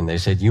 And they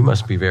said, you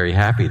must be very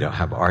happy to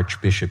have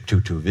Archbishop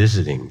Tutu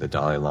visiting, the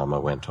Dalai Lama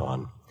went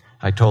on.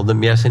 I told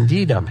them, yes,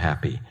 indeed, I'm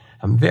happy.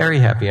 I'm very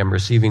happy I'm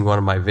receiving one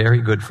of my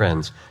very good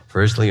friends.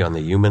 Firstly, on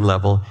the human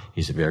level,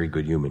 he's a very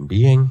good human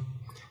being.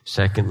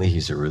 Secondly,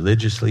 he's a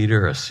religious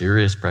leader, a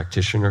serious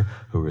practitioner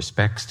who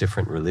respects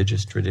different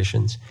religious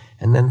traditions.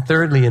 And then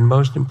thirdly, and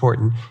most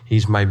important,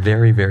 he's my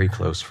very, very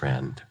close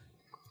friend.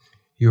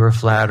 You are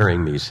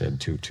flattering me, said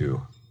Tutu.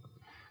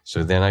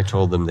 So then I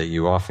told them that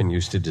you often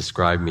used to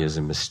describe me as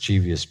a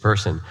mischievous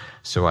person.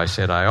 So I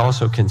said, I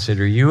also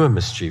consider you a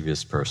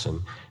mischievous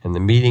person. And the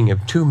meeting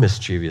of two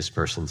mischievous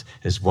persons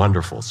is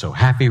wonderful. So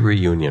happy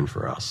reunion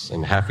for us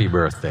and happy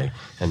birthday.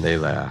 And they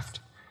laughed.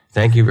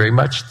 Thank you very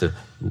much, the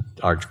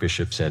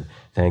Archbishop said.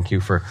 Thank you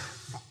for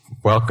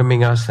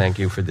welcoming us. Thank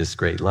you for this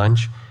great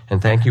lunch.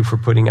 And thank you for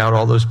putting out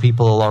all those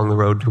people along the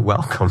road to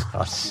welcome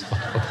us.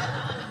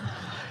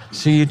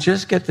 So you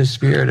just get the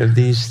spirit of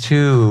these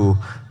two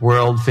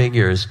world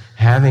figures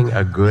having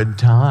a good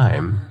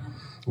time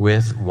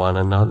with one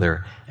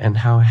another and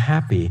how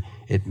happy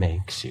it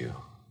makes you.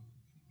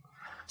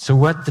 So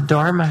what the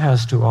Dharma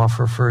has to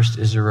offer first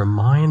is a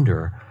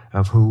reminder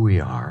of who we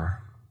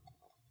are.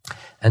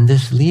 And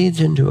this leads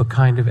into a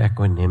kind of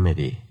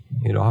equanimity.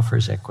 It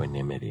offers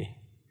equanimity.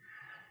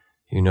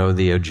 The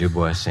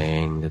Ojibwa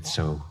saying that's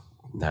so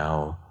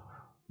now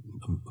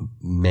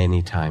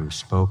many times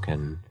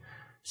spoken,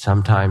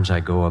 sometimes I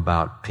go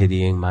about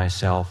pitying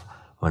myself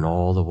when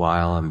all the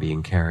while I'm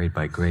being carried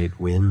by great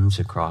winds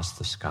across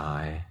the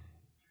sky.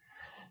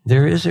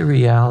 There is a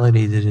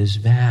reality that is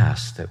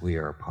vast that we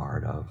are a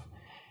part of,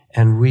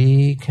 and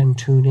we can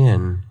tune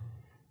in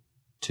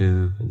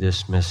to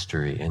this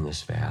mystery in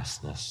this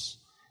vastness.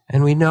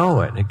 And we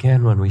know it,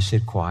 again, when we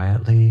sit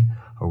quietly,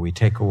 or we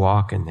take a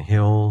walk in the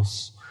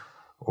hills,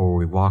 or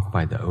we walk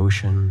by the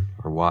ocean,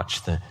 or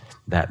watch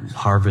that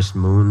harvest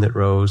moon that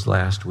rose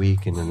last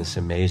week in this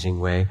amazing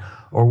way,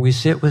 or we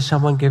sit with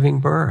someone giving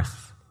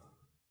birth,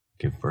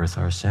 give birth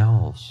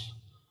ourselves,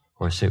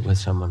 or sit with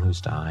someone who's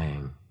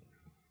dying,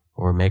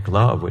 or make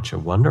love, which is a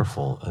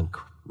wonderful and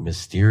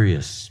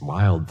mysterious,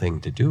 wild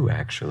thing to do,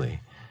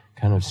 actually.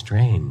 Kind of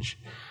strange,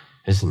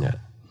 isn't it?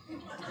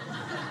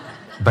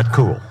 But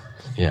cool.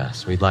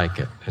 Yes, we like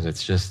it. And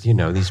it's just,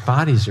 these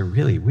bodies are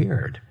really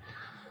weird,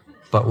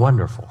 but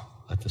wonderful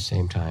at the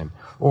same time.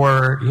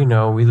 Or,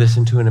 we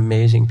listen to an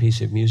amazing piece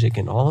of music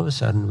and all of a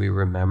sudden we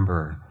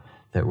remember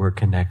that we're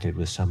connected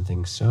with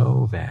something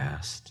so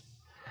vast.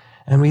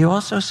 And we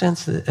also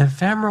sense the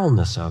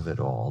ephemeralness of it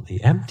all,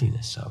 the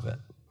emptiness of it,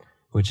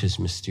 which is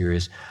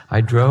mysterious. I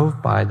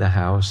drove by the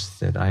house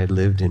that I had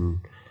lived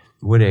in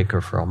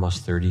Woodacre for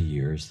almost 30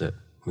 years that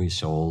we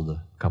sold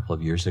a couple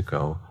of years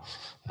ago.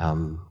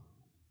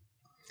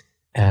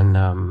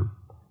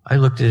 I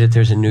looked at it,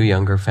 there's a new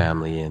younger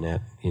family in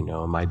it.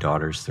 My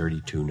daughter's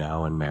 32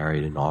 now and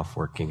married and off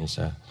working as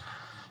a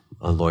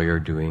lawyer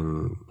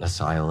doing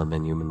asylum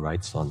and human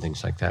rights law and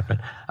things like that. But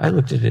I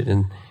looked at it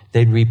and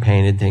they'd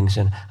repainted things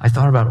and I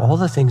thought about all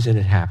the things that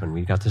had happened.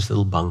 We got this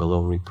little bungalow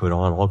and we put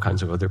on all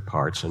kinds of other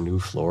parts, a new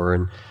floor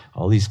and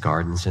all these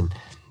gardens and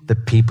the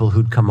people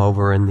who'd come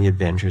over and the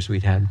adventures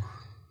we'd had.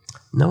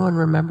 No one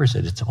remembers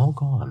it. It's all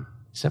gone.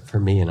 Except for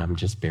me, and I'm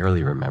just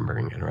barely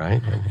remembering it,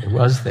 right? It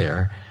was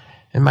there.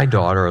 And my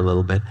daughter a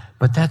little bit,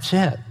 but that's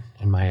it.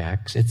 And my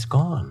ex, it's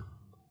gone.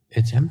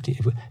 It's empty.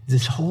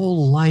 This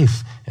whole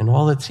life and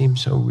all that seemed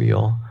so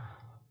real,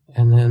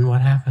 And then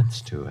what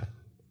happens to it?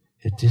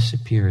 It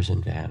disappears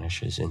and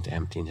vanishes into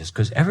emptiness,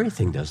 because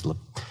everything does look,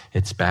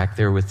 it's back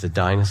there with the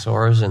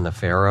dinosaurs and the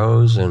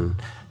pharaohs and,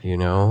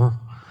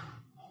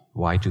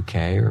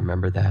 Y2K,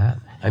 remember that?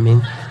 I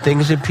mean,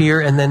 things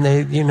appear and then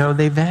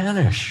they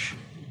vanish.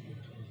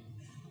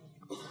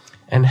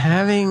 And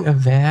having a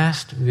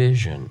vast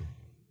vision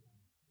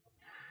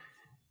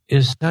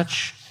is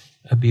such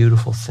a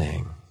beautiful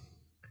thing,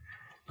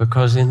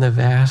 because in the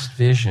vast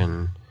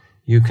vision,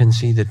 you can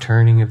see the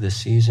turning of the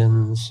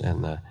seasons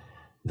and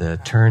the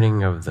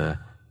turning of the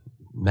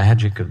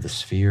magic of the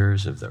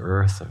spheres of the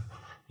earth,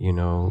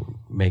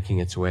 making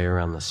its way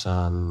around the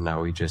sun.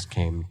 Now we just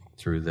came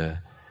through the,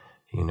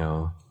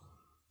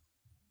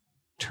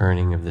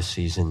 turning of the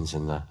seasons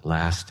and the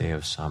last day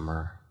of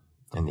summer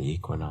and the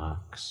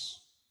equinox.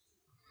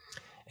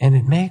 And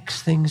it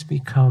makes things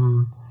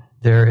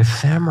they're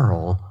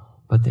ephemeral,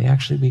 but they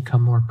actually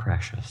become more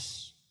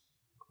precious.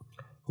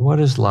 What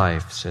is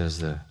life, says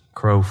the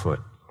Crowfoot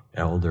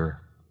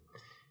elder?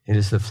 It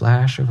is the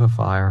flash of a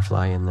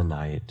firefly in the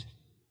night.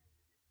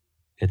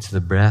 It's the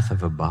breath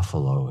of a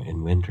buffalo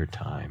in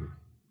wintertime.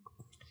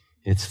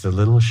 It's the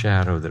little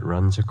shadow that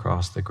runs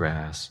across the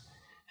grass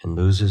and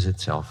loses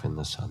itself in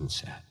the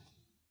sunset.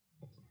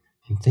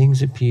 And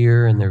things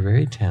appear and they're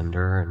very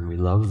tender and we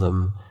love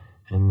them,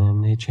 and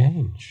then they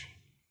change.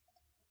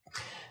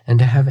 And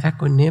to have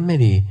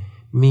equanimity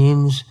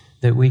means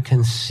that we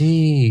can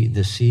see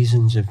the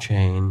seasons of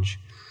change.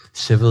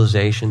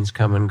 Civilizations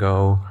come and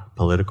go.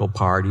 Political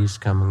parties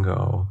come and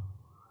go.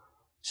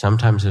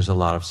 Sometimes there's a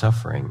lot of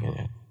suffering in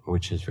it,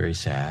 which is very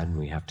sad, and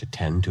we have to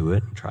tend to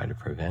it and try to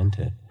prevent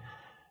it.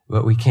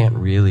 But we can't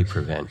really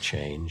prevent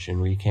change,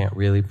 and we can't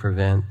really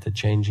prevent the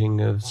changing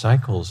of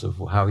cycles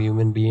of how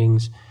human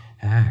beings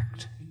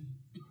act.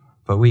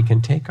 But we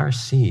can take our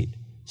seat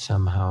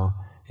somehow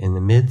in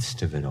the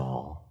midst of it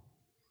all,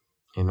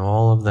 in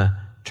all of the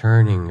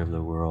turning of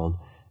the world,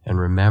 and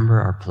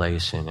remember our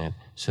place in it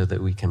so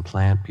that we can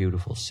plant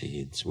beautiful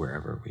seeds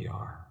wherever we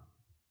are.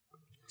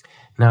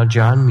 Now,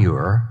 John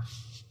Muir,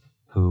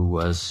 who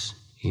was,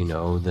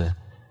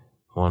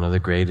 one of the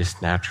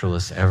greatest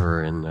naturalists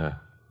ever in the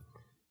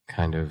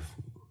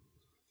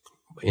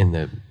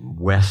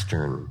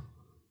Western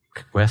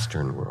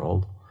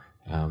world,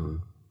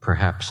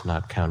 perhaps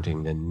not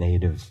counting the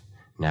native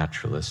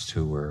naturalists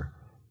who were,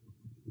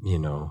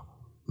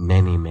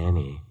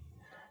 many.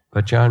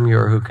 But John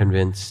Muir, who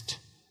convinced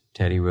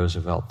Teddy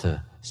Roosevelt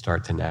to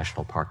start the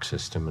national park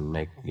system and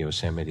make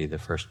Yosemite the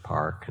first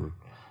park and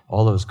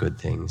all those good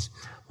things.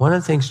 One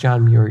of the things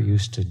John Muir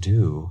used to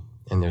do,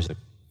 and there's a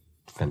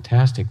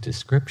fantastic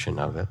description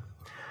of it,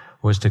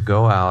 was to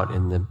go out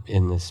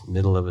in this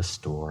middle of a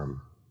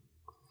storm.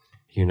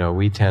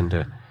 We tend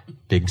to,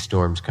 big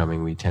storms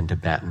coming, we tend to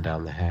batten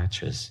down the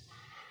hatches.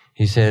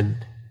 He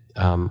said,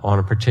 on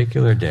a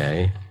particular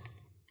day,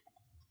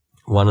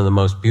 one of the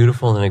most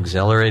beautiful and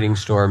exhilarating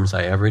storms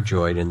I ever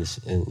enjoyed in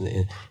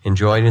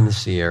the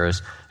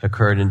Sierras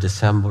occurred in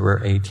December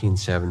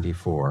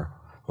 1874,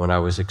 when I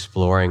was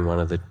exploring one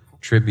of the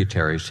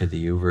tributaries to the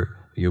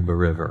Yuba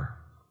River.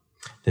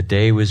 The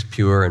day was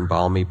pure and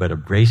balmy, but a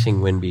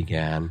bracing wind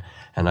began,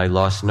 and I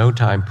lost no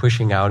time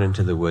pushing out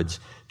into the woods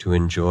to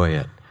enjoy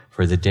it,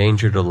 for the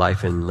danger to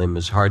life and limb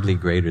is hardly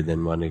greater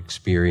than one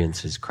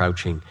experiences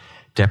crouching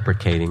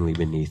deprecatingly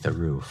beneath a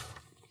roof.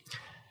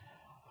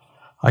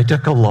 I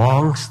took a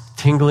long,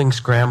 tingling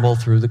scramble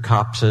through the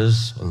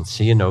copses and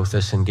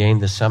ceanothus and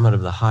gained the summit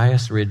of the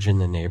highest ridge in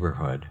the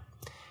neighborhood.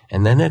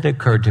 And then it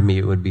occurred to me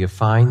it would be a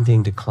fine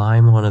thing to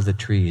climb one of the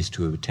trees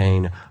to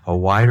obtain a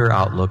wider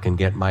outlook and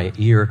get my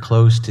ear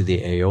close to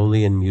the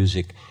Aeolian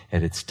music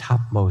at its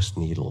topmost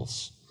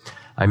needles.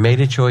 I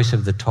made a choice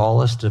of the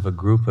tallest of a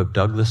group of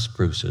Douglas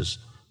spruces,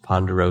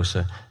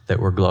 ponderosa, that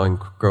were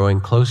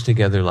growing close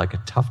together like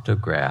a tuft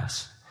of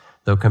grass.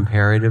 Though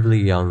comparatively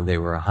young, they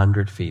were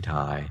 100 feet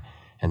high,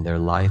 and their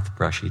lithe,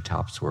 brushy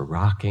tops were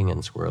rocking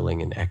and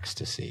swirling in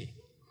ecstasy.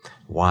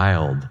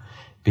 Wild.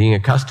 Being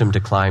accustomed to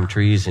climb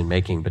trees and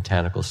making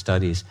botanical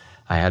studies,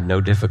 I had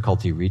no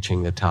difficulty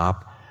reaching the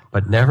top,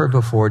 but never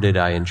before did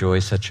I enjoy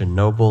such a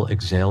noble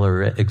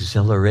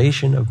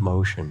exhilaration of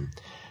motion.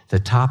 The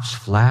tops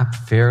flapped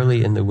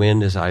fairly in the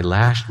wind as I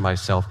lashed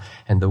myself,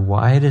 and the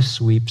widest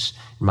sweeps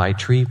in my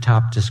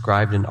treetop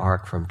described an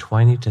arc from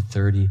 20 to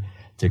 30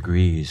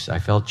 degrees. I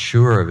felt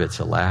sure of its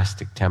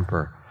elastic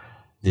temper.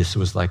 This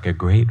was like a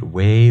great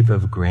wave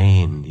of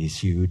grain, these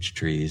huge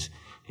trees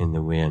in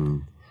the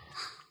wind.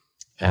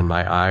 And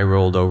my eye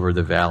rolled over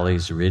the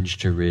valleys, ridge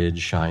to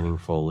ridge, shining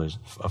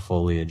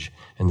foliage,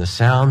 and the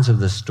sounds of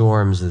the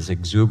storms, this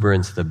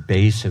exuberance, the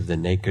base of the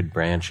naked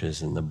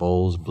branches, and the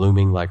boles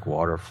booming like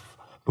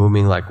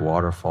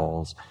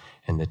waterfalls,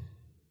 and the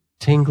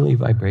tingly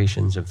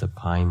vibrations of the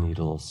pine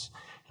needles.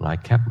 And I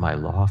kept my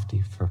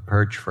lofty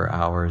perch for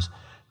hours,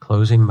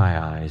 closing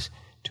my eyes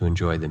to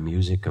enjoy the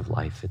music of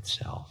life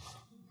itself.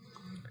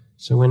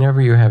 So whenever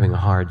you're having a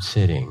hard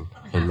sitting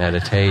in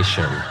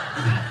meditation,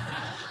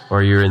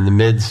 or you're in the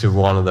midst of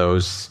one of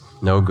those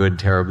No good,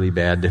 terribly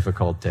bad,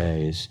 difficult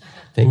days.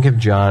 Think of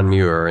John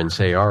Muir and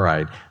say, all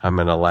right, I'm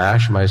going to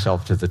lash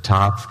myself to the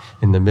top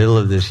in the middle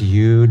of this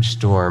huge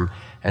storm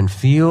and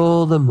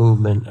feel the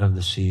movement of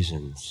the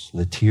seasons,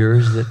 the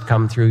tears that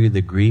come through you,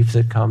 the grief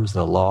that comes,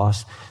 the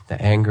loss,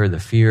 the anger, the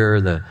fear,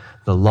 the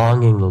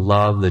longing, the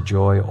love, the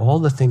joy, all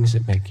the things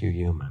that make you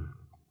human.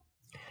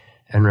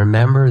 And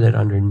remember that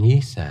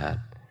underneath that,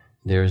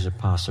 there's a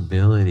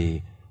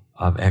possibility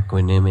of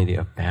equanimity,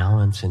 of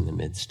balance in the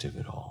midst of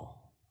it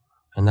all.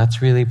 And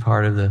that's really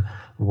part of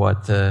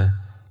what the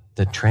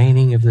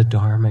training of the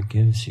Dharma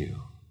gives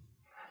you.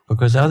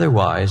 Because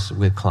otherwise,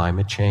 with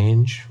climate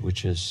change,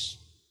 which is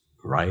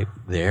right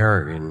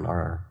there in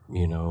our,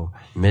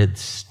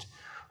 midst,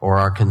 or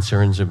our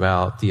concerns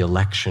about the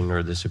election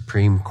or the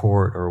Supreme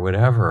Court or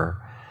whatever,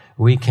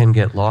 we can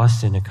get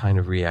lost in a kind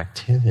of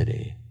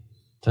reactivity.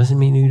 Doesn't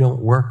mean you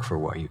don't work for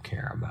what you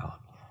care about.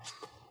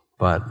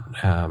 But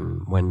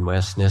when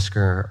Wes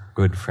Nisker,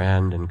 good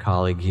friend and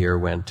colleague here,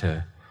 went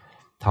to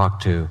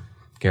talk to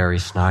Gary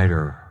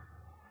Snyder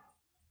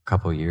a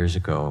couple of years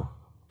ago,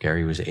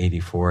 Gary was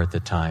 84 at the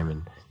time,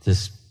 and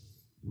this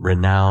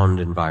renowned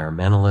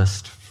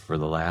environmentalist for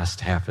the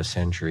last half a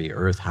century,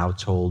 Earth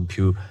Household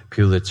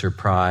Pulitzer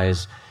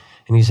Prize.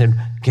 And he said,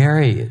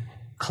 Gary,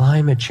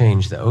 climate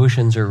change, the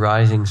oceans are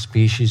rising,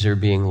 species are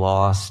being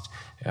lost,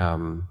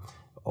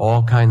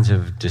 all kinds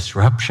of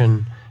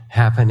disruption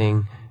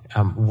happening.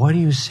 What do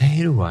you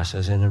say to us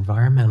as an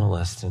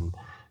environmentalist and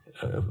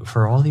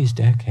for all these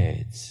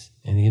decades?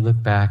 And he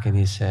looked back and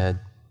he said,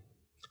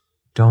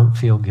 don't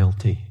feel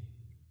guilty.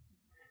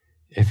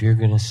 If you're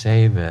going to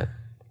save it,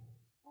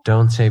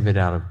 don't save it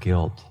out of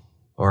guilt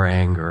or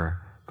anger,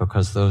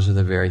 because those are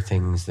the very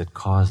things that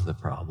cause the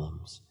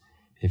problems.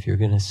 If you're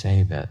going to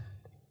save it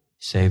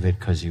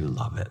because you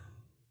love it.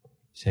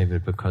 Save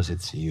it because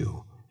it's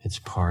you. It's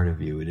part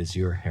of you. It is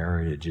your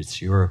heritage.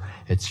 It's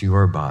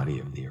your body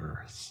of the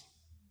earth.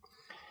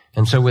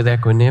 And so with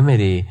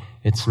equanimity,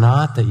 it's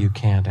not that you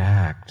can't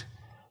act,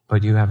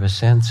 but you have a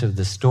sense of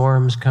the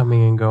storms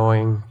coming and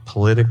going,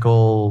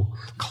 political,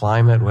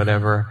 climate,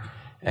 whatever,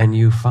 and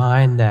you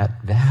find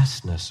that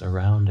vastness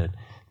around it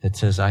that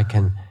says, I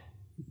can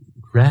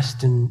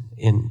rest in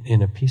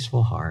a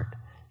peaceful heart,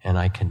 and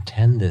I can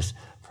tend this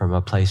from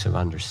a place of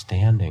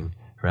understanding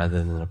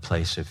rather than a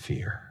place of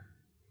fear.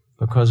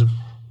 Because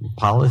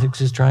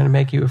politics is trying to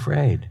make you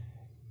afraid,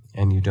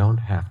 and you don't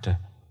have to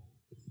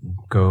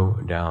go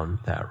down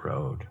that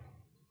road.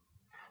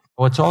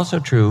 What's also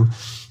true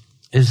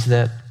is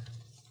that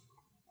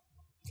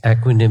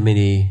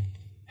equanimity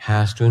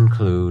has to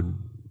include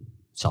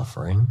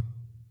suffering.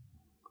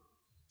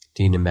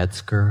 Dina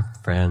Metzger,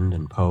 friend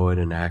and poet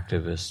and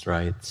activist,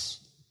 writes,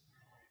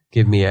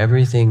 "Give me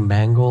everything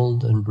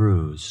mangled and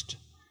bruised,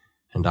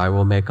 and I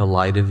will make a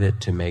light of it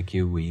to make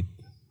you weep,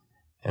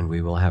 and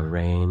we will have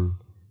rain,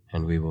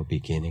 and we will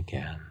begin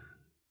again."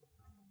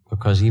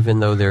 Because even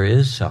though there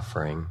is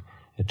suffering,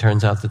 it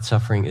turns out that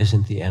suffering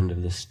isn't the end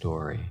of the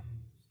story.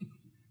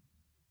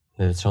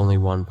 That it's only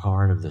one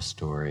part of the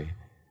story,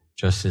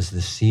 just as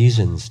the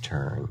seasons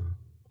turn.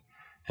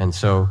 And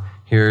so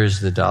here's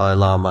the Dalai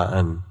Lama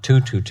and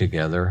Tutu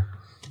together,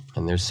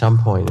 and there's some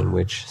point in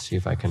which, see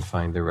if I can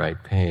find the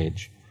right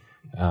page,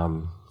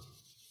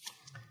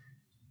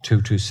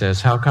 Tutu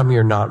says, "How come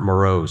you're not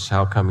morose?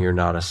 How come you're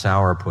not a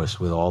sourpuss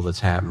with all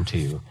that's happened to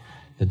you?"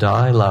 The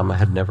Dalai Lama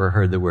had never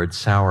heard the word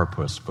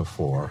sourpuss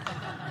before.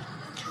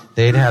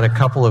 They'd had a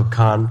couple of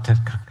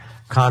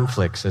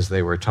conflicts as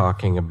they were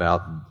talking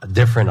about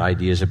different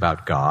ideas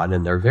about God,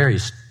 and they're very,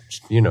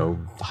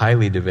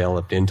 highly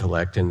developed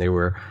intellect, and they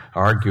were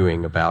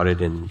arguing about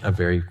it in a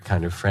very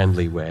kind of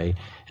friendly way.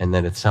 And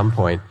then at some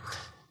point,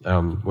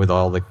 with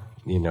all the,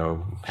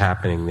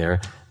 happening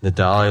there, the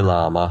Dalai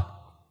Lama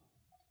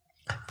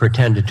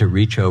pretended to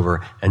reach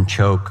over and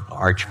choke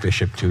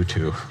Archbishop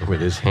Tutu with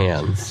his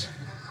hands.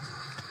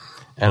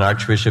 And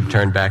Archbishop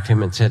turned back to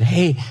him and said,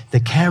 "Hey, the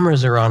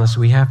cameras are on us.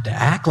 We have to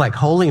act like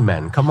holy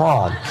men. Come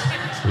on."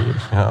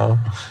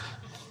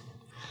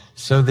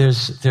 So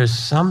there's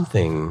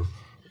something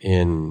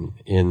in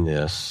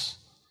this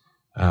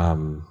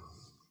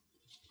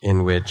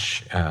in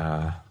which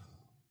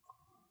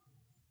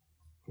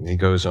he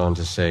goes on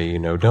to say,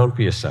 don't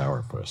be a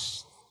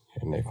sourpuss.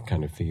 And they've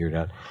kind of figured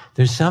out.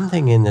 There's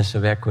something in this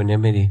of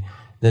equanimity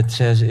that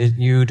says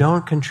you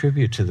don't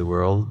contribute to the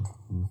world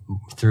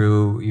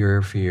through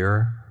your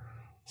fear,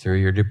 through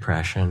your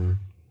depression,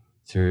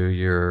 through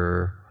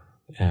your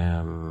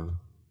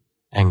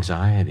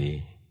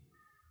anxiety.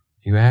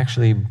 You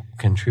actually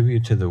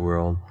contribute to the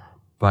world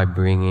by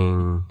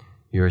bringing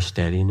your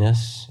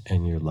steadiness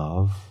and your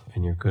love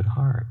and your good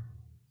heart.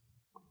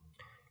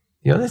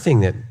 The other thing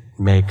that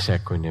makes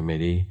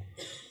equanimity,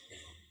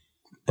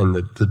 and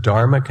the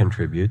Dharma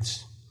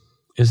contributes,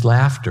 is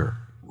laughter.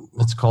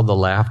 It's called the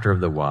laughter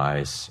of the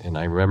wise. And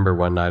I remember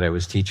one night I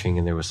was teaching,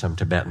 and there was some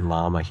Tibetan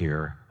Lama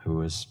here I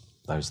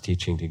was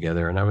teaching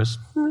together, and I was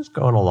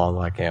going along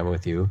like I am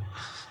with you.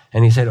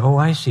 And he said, "Oh,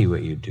 I see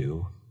what you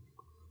do."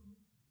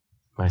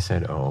 I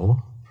said,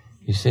 "Oh?"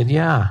 He said,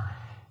 "Yeah.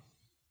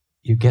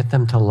 you get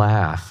them to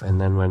laugh,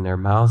 and then when their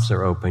mouths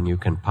are open, you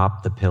can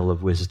pop the pill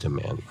of wisdom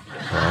in,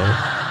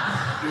 right?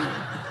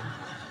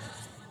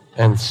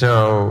 And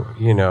so,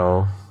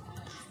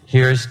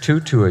 here's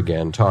Tutu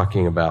again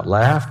talking about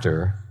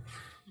laughter,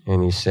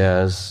 and he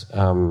says,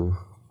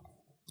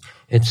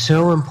 it's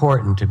so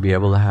important to be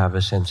able to have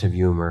a sense of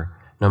humor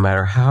no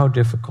matter how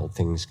difficult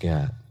things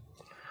get.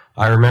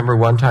 I remember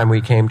one time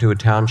we came to a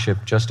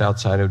township just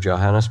outside of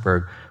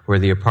Johannesburg where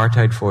the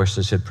apartheid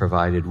forces had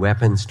provided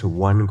weapons to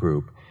one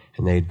group,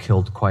 and they had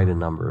killed quite a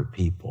number of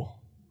people.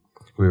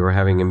 We were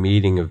having a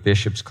meeting of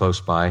bishops close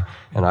by,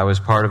 and I was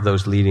part of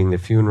those leading the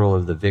funeral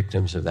of the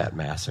victims of that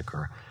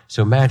massacre.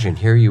 So imagine,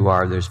 here you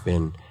are, there's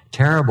been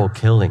terrible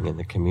killing in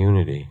the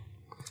community.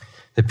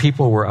 The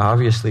people were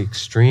obviously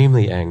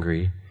extremely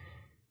angry,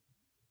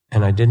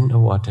 and I didn't know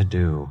what to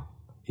do.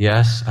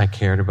 Yes, I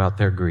cared about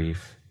their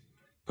grief,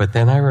 but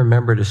then I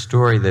remembered a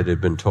story that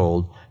had been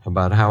told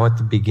about how at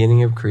the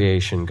beginning of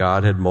creation,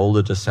 God had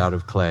molded us out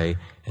of clay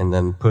and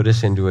then put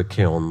us into a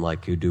kiln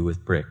like you do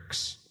with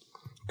bricks.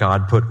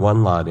 God put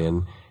one lot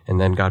in and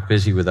then got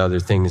busy with other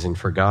things and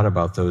forgot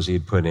about those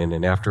he'd put in,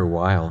 and after a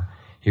while,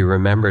 he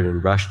remembered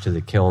and rushed to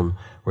the kiln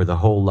where the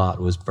whole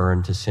lot was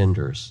burned to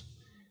cinders.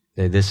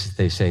 They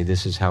say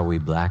this is how we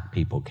black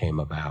people came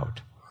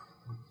about.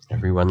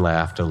 Everyone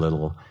laughed a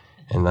little,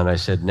 and then I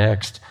said,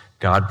 next,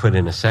 God put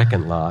in a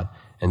second lot,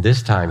 and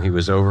this time he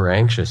was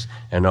over-anxious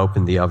and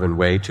opened the oven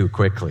way too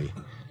quickly.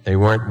 They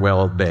weren't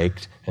well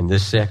baked, and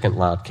this second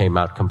lot came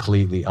out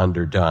completely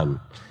underdone.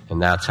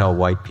 And that's how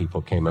white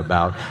people came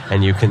about,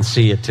 and you can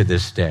see it to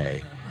this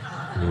day,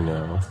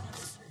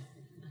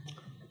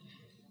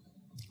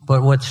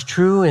 But what's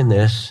true in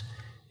this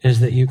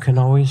is that you can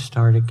always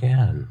start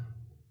again.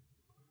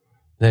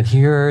 That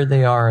here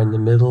they are in the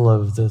middle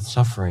of the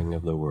suffering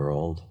of the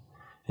world,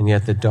 and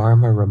yet the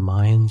Dharma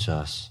reminds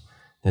us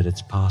that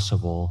it's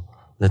possible,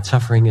 that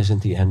suffering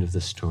isn't the end of the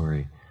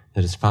story,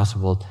 that it's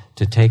possible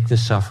to take the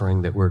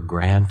suffering that we're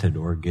granted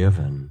or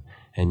given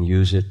and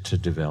use it to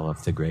develop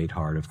the great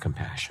heart of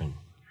compassion.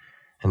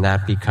 And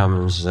that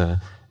becomes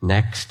the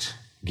next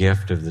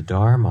gift of the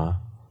Dharma,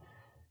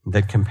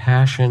 that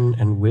compassion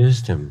and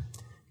wisdom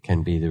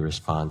can be the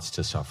response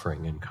to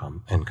suffering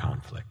and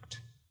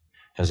conflict.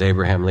 As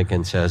Abraham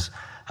Lincoln says,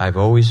 I've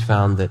always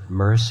found that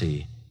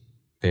mercy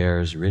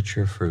bears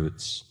richer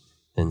fruits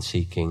than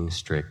seeking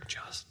strict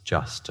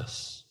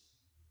justice.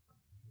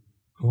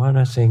 What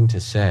a thing to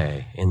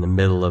say in the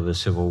middle of a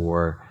civil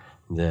war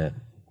that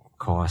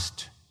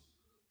cost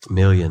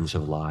millions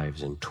of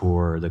lives and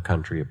tore the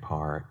country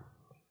apart,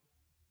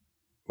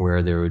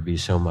 where there would be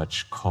so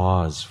much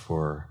cause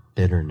for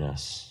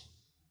bitterness.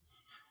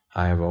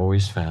 I have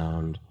always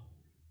found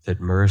that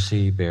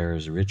mercy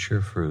bears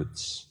richer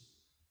fruits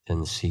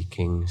than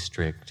seeking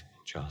strict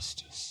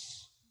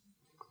justice.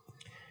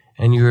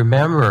 And you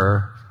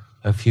remember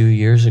a few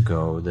years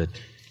ago the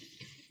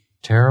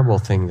terrible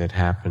thing that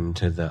happened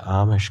to the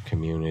Amish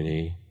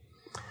community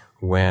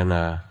when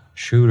a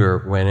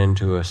shooter went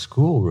into a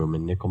schoolroom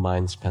in Nickel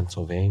Mines,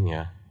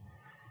 Pennsylvania,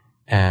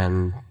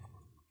 and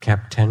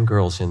kept 10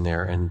 girls in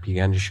there and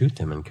began to shoot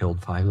them and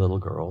killed 5 little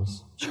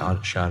girls,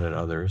 shot at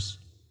others.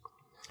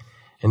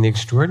 And the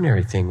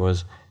extraordinary thing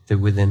was that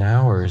within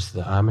hours,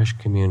 the Amish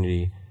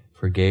community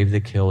forgave the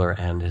killer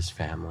and his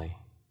family.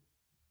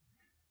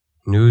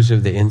 News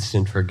of the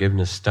instant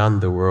forgiveness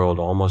stunned the world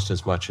almost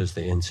as much as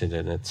the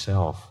incident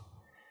itself.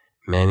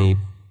 Many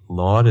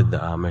lauded the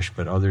Amish,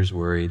 but others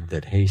worried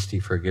that hasty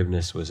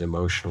forgiveness was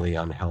emotionally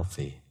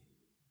unhealthy.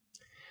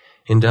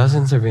 In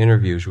dozens of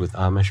interviews with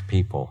Amish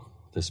people,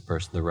 this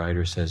person, the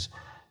writer, says,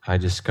 I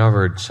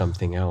discovered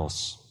something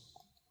else.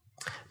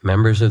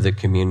 Members of the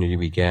community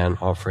began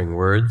offering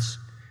words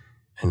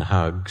and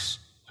hugs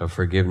of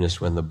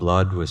forgiveness when the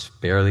blood was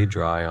barely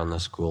dry on the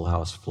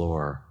schoolhouse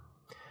floor.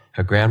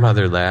 A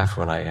grandmother laughed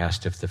when I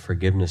asked if the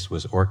forgiveness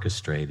was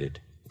orchestrated.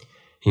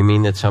 You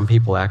mean that some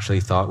people actually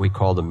thought we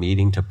called a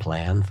meeting to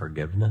plan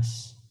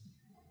forgiveness?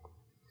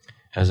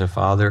 As a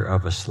father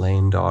of a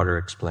slain daughter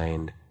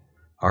explained,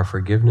 our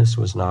forgiveness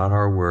was not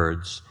our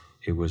words,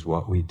 it was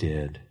what we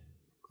did.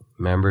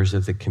 Members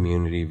of the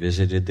community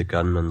visited the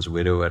gunman's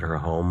widow at her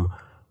home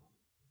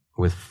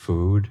with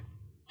food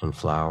and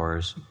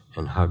flowers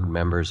and hugged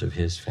members of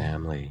his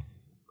family.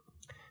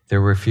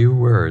 There were few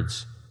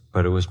words,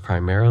 but it was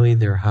primarily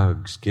their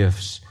hugs,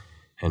 gifts,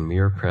 and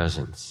mere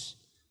presence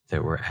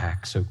that were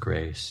acts of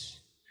grace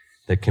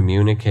that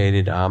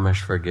communicated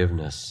Amish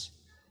forgiveness.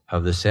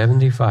 Of the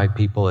 75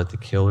 people at the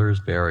killer's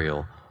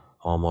burial,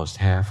 almost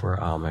half were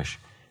Amish,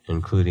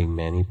 including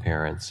many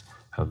parents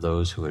of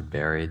those who had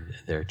buried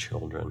their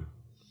children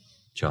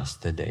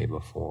just the day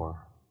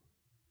before.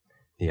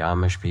 The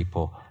Amish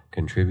people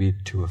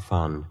contributed to a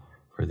fund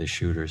for the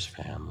shooter's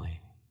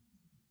family.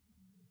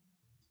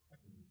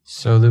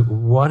 So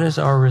what is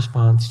our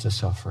response to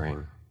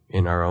suffering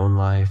in our own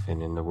life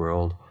and in the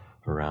world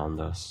around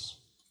us?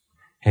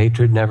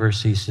 Hatred never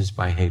ceases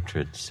by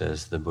hatred,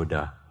 says the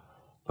Buddha,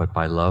 but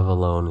by love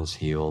alone is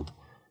healed.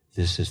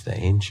 This is the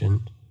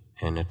ancient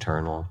and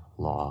eternal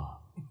law.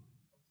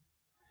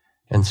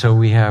 And so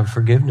we have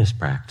forgiveness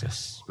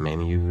practice.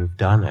 Many of you have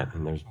done it,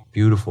 and there's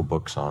beautiful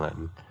books on it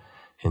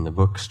in the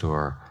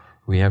bookstore.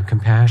 We have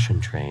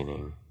compassion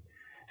training.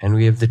 And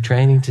we have the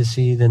training to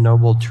see the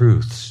noble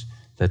truths,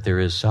 that there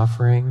is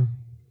suffering,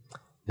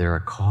 there are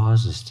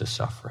causes to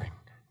suffering,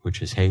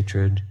 which is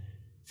hatred,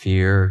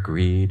 fear,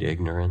 greed,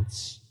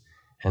 ignorance,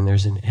 and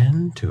there's an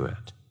end to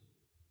it,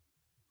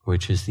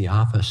 which is the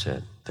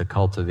opposite, the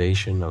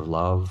cultivation of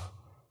love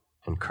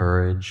and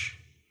courage,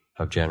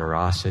 of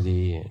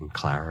generosity and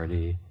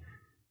clarity,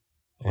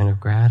 and of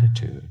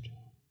gratitude.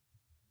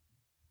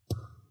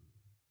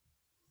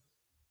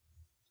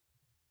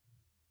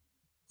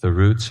 The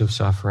roots of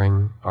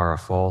suffering are a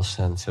false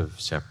sense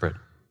of separate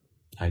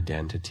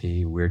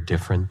identity. We're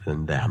different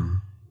than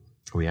them.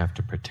 We have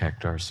to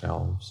protect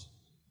ourselves.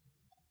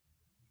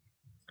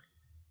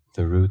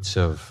 The roots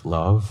of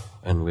love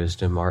and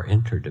wisdom are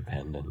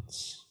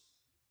interdependence.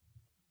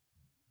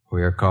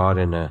 We are caught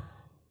in an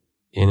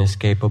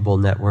inescapable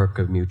network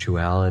of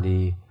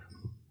mutuality,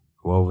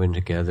 woven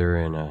together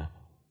in a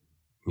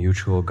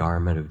mutual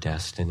garment of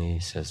destiny,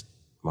 says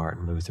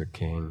Martin Luther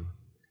King.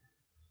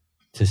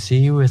 To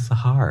see with the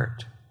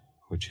heart,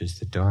 which is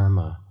the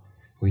Dharma,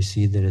 we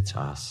see that it's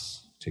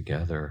us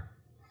together.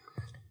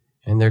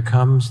 And there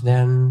comes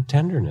then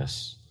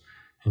tenderness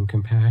and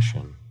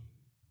compassion.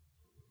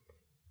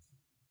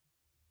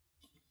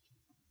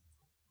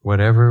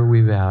 Whatever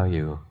we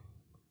value,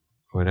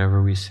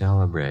 whatever we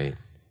celebrate,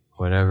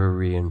 whatever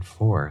we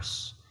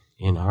reinforce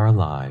in our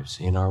lives,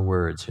 in our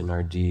words, in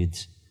our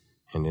deeds,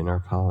 and in our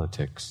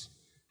politics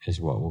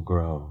is what will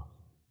grow.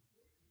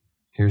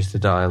 Here's the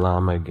Dalai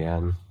Lama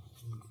again.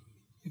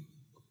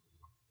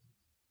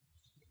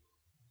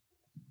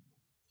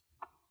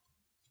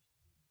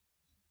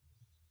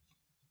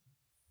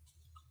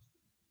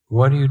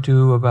 What do you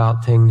do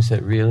about things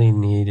that really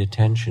need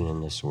attention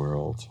in this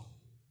world?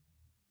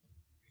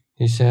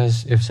 He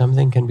says, if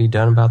something can be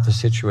done about the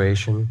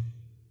situation,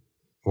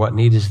 what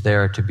need is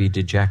there to be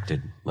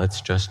dejected?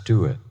 Let's just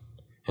do it.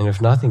 And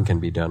if nothing can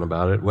be done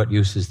about it, what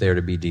use is there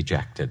to be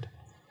dejected?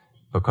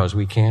 Because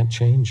we can't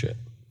change it.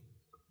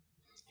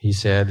 He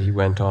said, he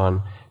went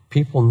on,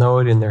 people know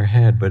it in their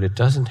head, but it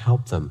doesn't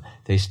help them.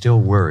 They still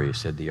worry,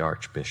 said the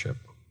Archbishop.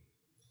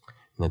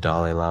 And the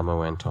Dalai Lama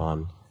went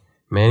on,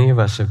 many of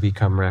us have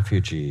become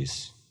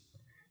refugees.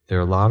 There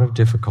are a lot of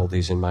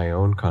difficulties in my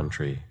own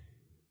country.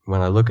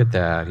 When I look at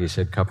that, he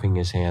said, cupping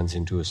his hands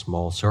into a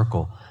small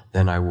circle,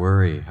 then I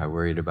worry. I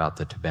worried about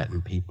the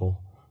Tibetan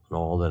people and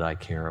all that I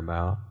care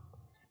about.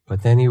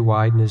 But then he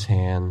widened his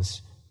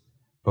hands.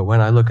 But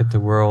when I look at the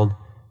world,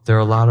 there are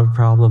a lot of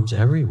problems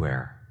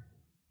everywhere.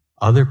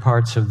 Other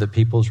parts of the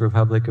People's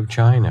Republic of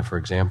China, for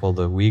example,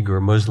 the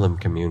Uyghur Muslim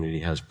community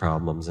has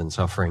problems and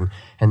suffering.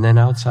 And then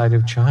outside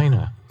of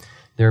China,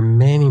 there are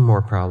many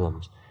more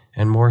problems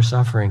and more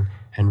suffering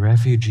and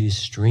refugees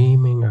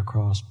streaming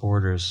across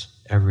borders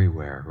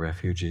everywhere,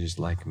 refugees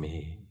like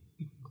me.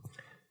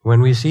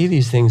 When we see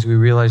these things, we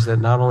realize that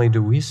not only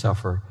do we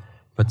suffer,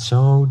 but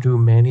so do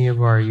many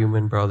of our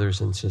human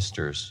brothers and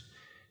sisters.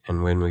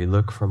 And when we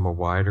look from a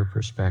wider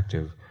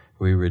perspective,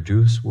 we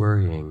reduce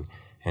worrying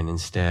and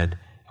instead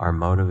are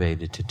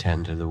motivated to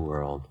tend to the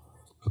world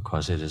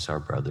because it is our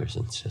brothers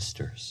and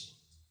sisters.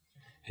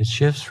 It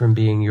shifts from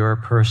being your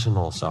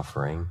personal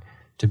suffering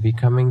to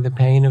becoming the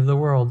pain of the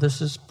world. This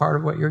is part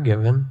of what you're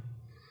given,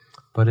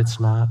 but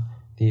it's not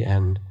the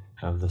end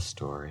of the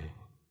story.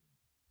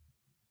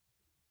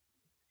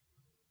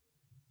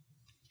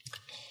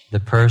 The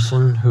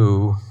person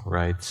who,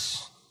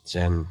 writes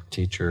Zen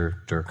teacher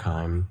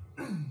Durkheim,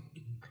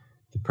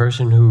 the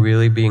person who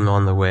really being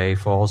on the way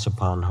falls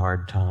upon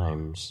hard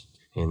times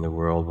in the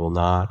world will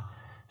not,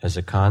 as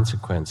a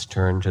consequence,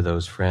 turn to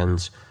those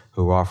friends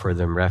who offer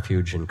them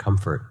refuge and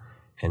comfort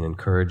and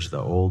encourage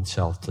the old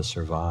self to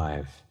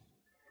survive.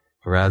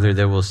 Rather,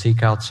 they will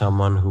seek out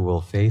someone who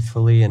will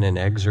faithfully and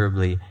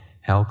inexorably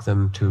help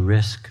them to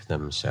risk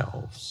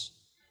themselves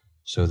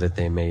so that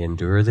they may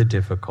endure the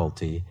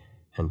difficulty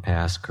and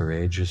pass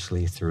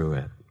courageously through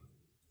it.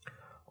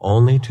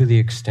 Only to the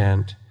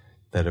extent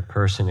that a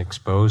person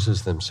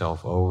exposes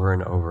themselves over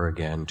and over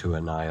again to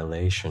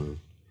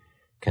annihilation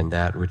can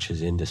that which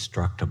is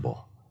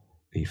indestructible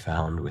be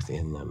found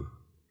within them.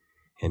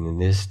 And in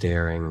this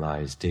daring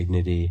lies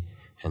dignity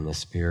and the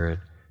spirit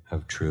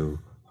of true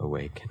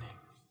awakening.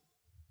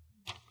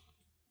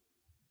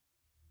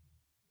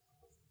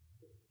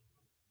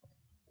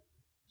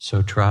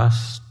 So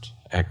trust,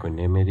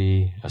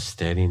 equanimity, a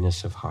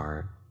steadiness of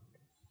heart,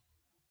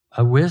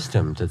 a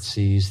wisdom that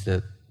sees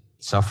that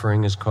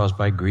suffering is caused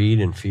by greed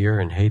and fear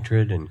and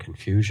hatred and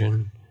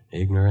confusion,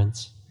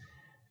 ignorance,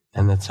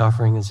 and that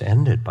suffering is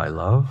ended by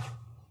love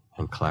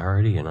and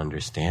clarity and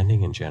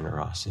understanding and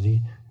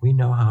generosity. We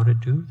know how to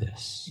do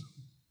this.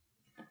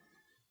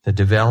 The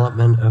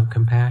development of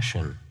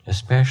compassion,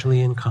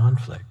 especially in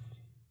conflict.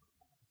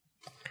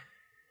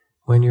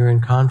 When you're in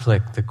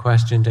conflict, the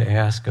question to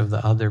ask of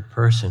the other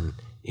person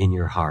in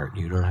your heart,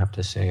 you don't have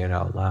to say it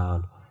out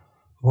loud,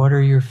 what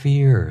are your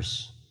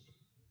fears?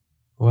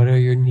 What are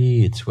your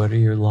needs? What are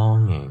your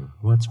longing?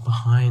 What's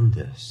behind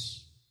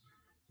this?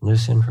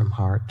 Listen from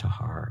heart to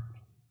heart.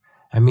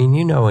 I mean,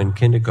 you know, in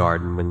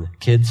kindergarten, when the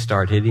kids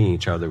start hitting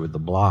each other with the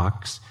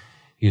blocks,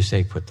 you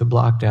say, put the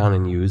block down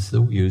and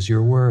use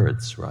your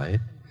words, right?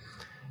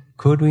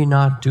 Could we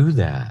not do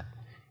that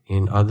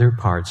in other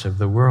parts of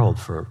the world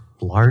for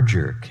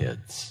larger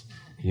kids,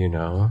 you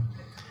know?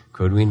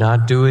 Could we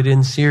not do it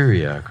in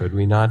Syria? Could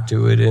we not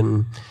do it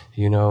in,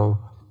 you know,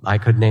 I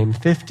could name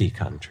 50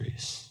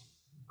 countries.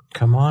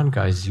 Come on,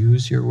 guys,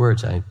 use your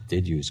words. I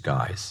did use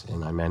guys,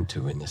 and I meant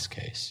to in this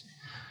case.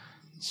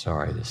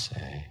 Sorry to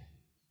say.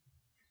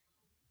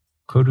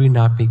 Could we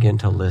not begin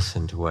to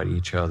listen to what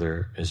each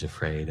other is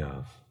afraid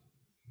of?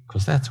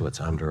 Because that's what's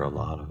under a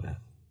lot of it.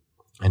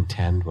 And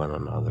tend one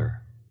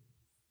another.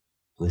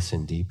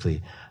 Listen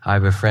deeply. I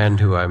have a friend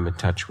who I'm in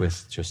touch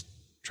with, just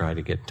tried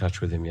to get in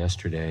touch with him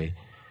yesterday,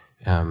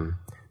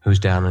 who's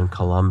down in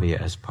Colombia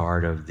as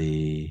part of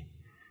the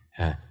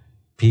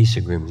peace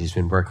agreement. He's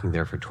been working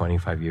there for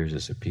 25 years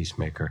as a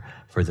peacemaker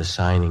for the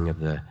signing of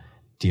the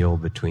deal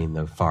between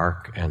the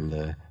FARC and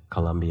the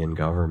Colombian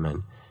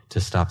government to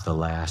stop the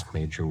last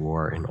major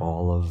war in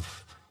all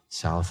of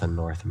South and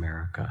North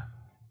America.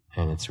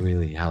 And it's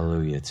really,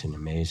 hallelujah, it's an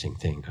amazing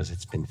thing because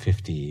it's been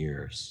 50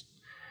 years.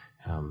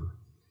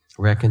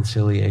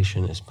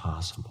 Reconciliation is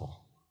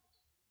possible.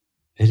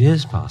 It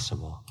is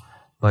possible,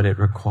 but it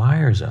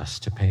requires us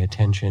to pay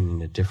attention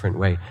in a different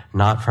way,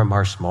 not from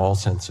our small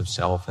sense of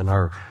self and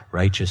our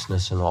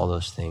righteousness and all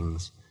those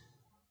things,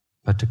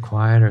 but to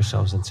quiet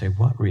ourselves and say,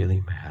 what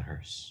really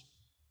matters?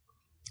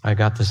 I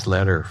got this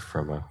letter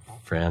from a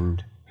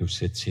friend who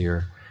sits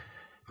here.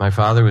 My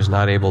father was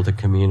not able to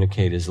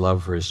communicate his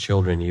love for his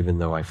children, even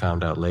though I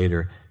found out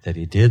later that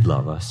he did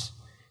love us.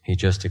 He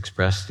just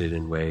expressed it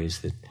in ways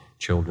that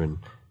children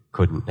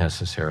couldn't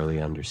necessarily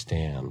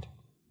understand.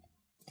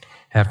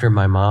 After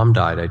my mom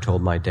died, I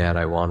told my dad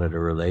I wanted a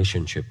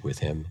relationship with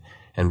him,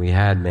 and we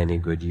had many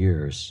good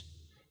years.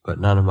 But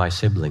none of my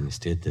siblings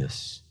did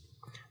this.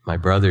 My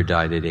brother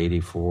died at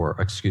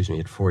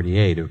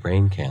 48 of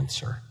brain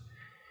cancer.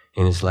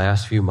 In his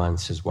last few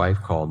months, his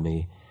wife called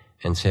me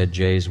and said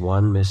Jay's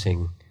one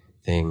missing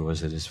thing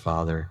was that his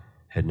father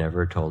had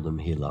never told him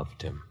he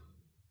loved him.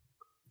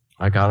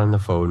 I got on the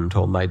phone and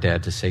told my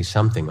dad to say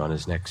something on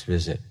his next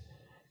visit,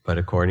 but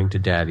according to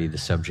Daddy, the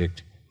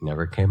subject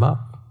never came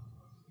up.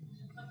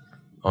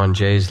 On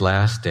Jay's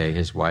last day,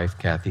 his wife,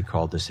 Kathy,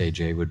 called to say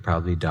Jay would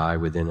probably die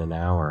within an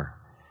hour.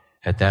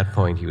 At that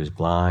point, he was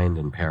blind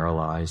and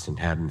paralyzed and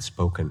hadn't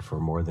spoken for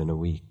more than a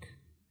week.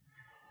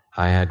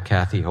 I had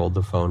Kathy hold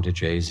the phone to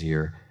Jay's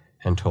ear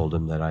and told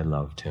him that I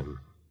loved him.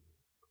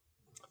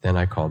 Then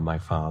I called my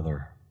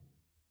father.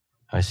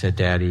 I said,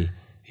 Daddy,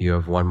 you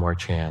have one more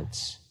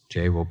chance.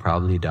 Jay will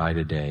probably die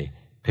today.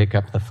 Pick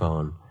up the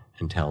phone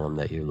and tell him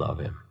that you love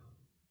him.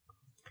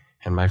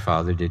 And my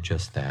father did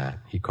just that.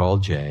 He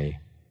called Jay.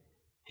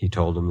 He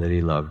told him that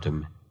he loved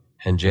him.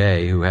 And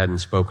Jay, who hadn't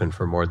spoken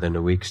for more than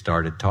a week,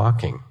 started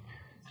talking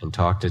and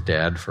talked to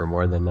Dad for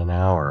more than an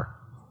hour.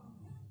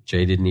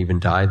 Jay didn't even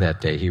die that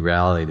day. He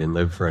rallied and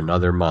lived for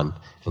another month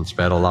and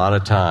spent a lot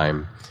of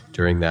time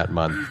during that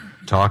month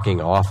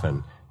talking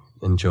often,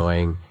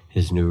 enjoying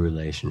his new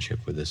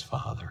relationship with his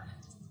father.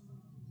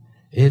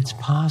 It's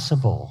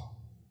possible.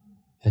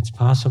 It's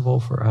possible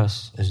for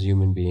us as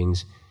human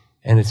beings,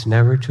 and it's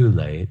never too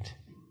late,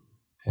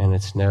 and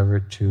it's never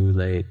too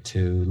late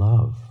to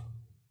love.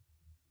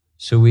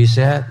 So we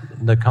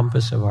set the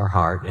compass of our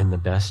heart in the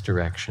best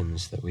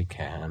directions that we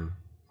can.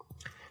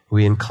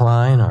 We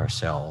incline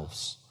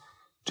ourselves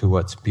to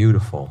what's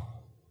beautiful.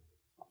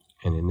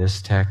 And in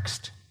this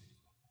text,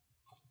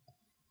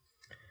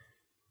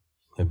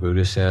 the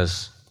Buddha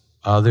says,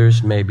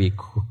 others may be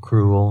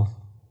cruel,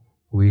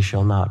 we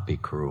shall not be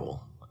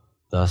cruel.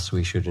 Thus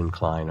we should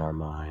incline our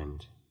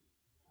mind.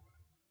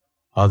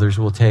 Others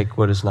will take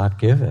what is not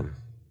given.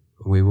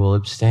 We will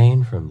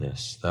abstain from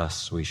this.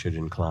 Thus we should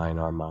incline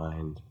our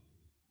mind.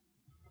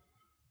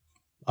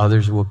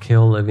 Others will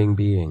kill living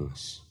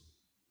beings.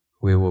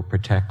 We will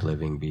protect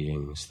living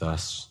beings.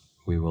 Thus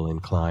we will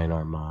incline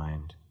our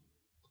mind.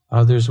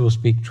 Others will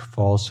speak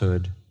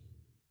falsehood.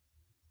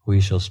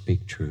 We shall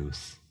speak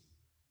truth.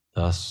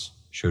 Thus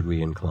should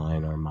we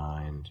incline our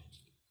mind.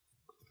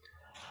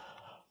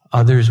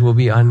 Others will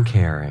be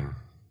uncaring.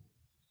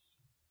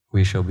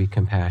 We shall be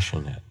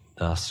compassionate.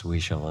 Thus we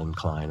shall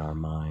incline our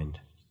mind.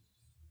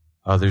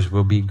 Others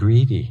will be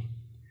greedy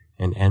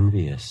and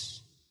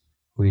envious.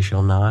 We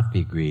shall not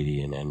be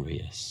greedy and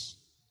envious.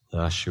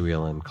 Thus we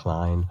will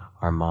incline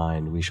our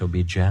mind. We shall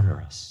be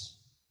generous.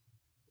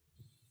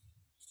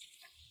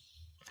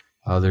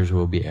 Others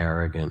will be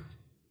arrogant.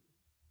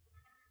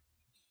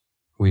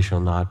 We shall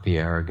not be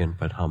arrogant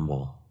but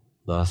humble.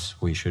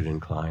 Thus we should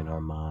incline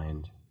our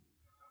mind.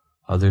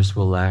 Others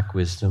will lack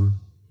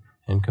wisdom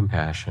and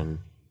compassion.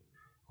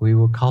 We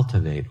will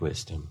cultivate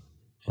wisdom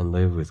and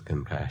live with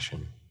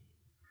compassion.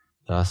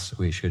 Thus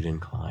we should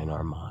incline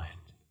our mind.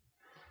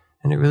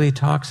 And it really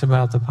talks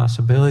about the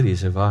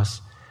possibilities of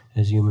us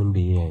as human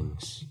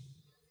beings.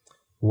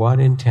 What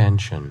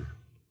intention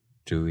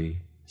do we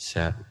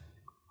set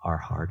our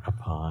heart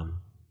upon?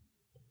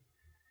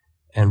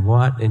 And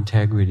what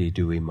integrity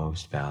do we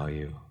most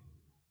value?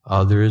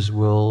 Others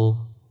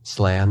will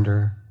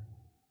slander.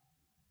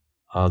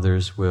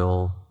 Others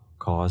will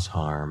cause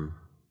harm.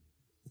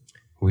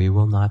 We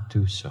will not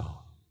do so.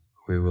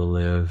 We will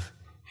live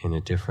in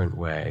a different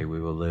way. We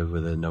will live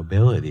with a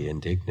nobility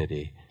and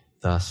dignity.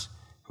 Thus,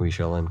 we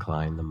shall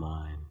incline the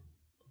mind.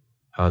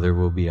 Other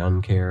will be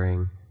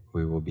uncaring.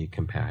 We will be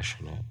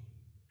compassionate.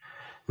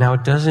 Now,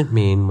 it doesn't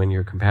mean when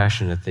you're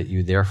compassionate that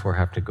you therefore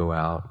have to go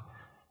out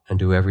and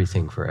do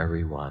everything for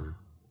everyone.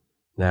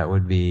 That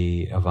would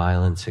be a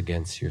violence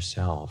against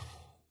yourself.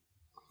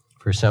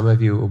 For some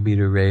of you, it will be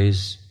to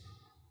raise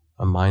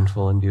a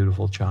mindful and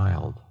beautiful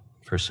child.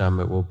 For some,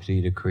 it will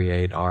be to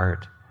create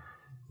art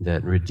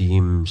that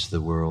redeems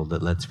the world,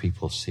 that lets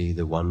people see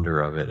the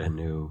wonder of it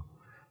anew.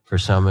 For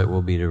some, it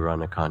will be to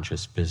run a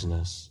conscious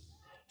business.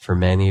 For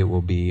many, it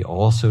will be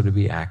also to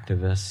be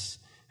activists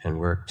and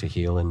work to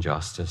heal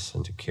injustice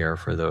and to care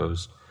for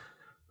those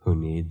who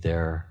need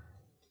their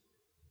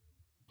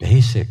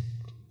basic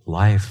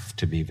life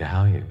to be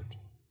valued.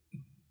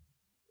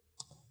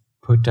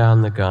 Put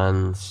down the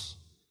guns,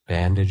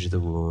 bandage the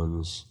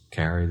wounds,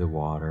 carry the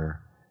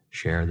water,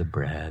 share the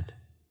bread.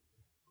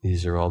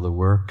 These are all the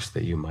works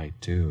that you might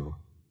do.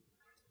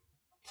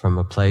 From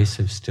a place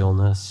of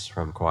stillness,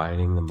 from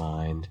quieting the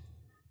mind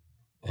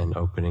and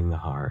opening the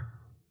heart.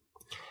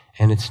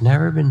 And it's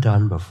never been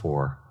done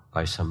before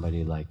by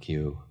somebody like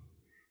you.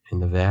 In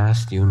the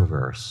vast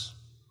universe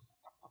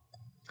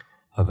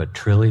of 1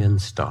 trillion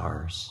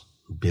stars,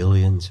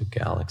 billions of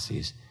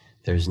galaxies,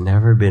 there's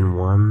never been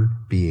one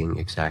being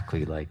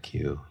exactly like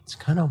you. It's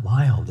kind of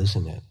wild,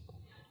 isn't it?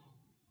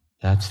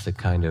 That's the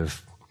kind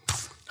of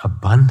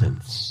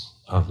abundance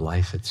of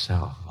life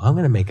itself. I'm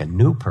going to make a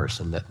new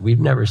person that we've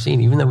never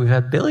seen, even though we've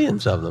had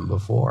billions of them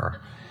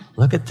before.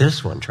 Look at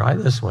this one. Try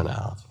this one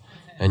out.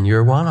 And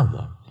you're one of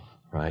them,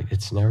 right?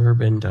 It's never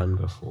been done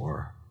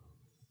before.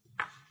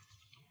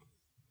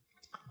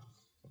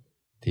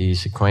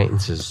 These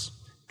acquaintances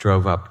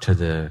drove up to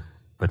the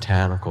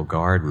botanical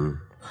garden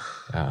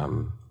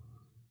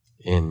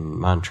in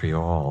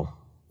Montreal,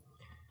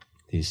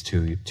 these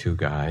two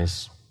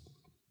guys.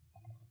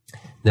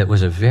 That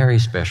was a very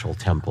special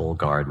temple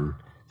garden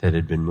that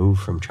had been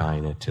moved from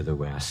China to the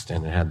West,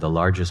 and it had the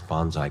largest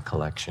bonsai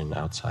collection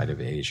outside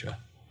of Asia.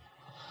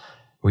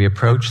 We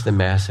approached the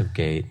massive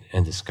gate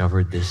and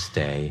discovered this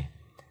day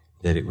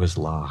that it was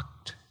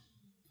locked.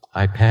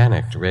 I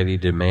panicked, ready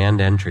to demand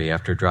entry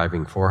after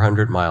driving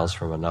 400 miles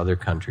from another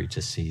country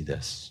to see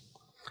this.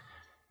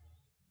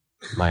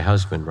 My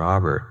husband,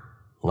 Robert,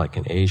 like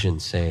an Asian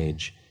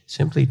sage,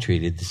 simply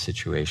treated the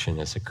situation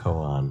as a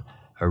koan,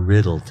 a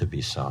riddle to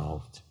be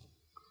solved.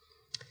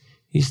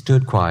 He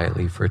stood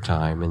quietly for a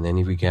time, and then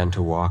he began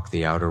to walk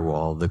the outer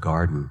wall of the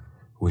garden,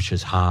 which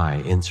is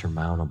high,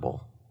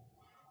 insurmountable.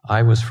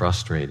 I was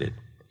frustrated.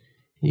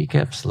 He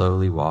kept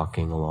slowly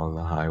walking along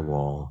the high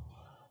wall,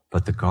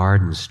 but the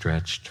garden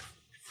stretched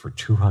for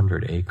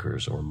 200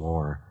 acres or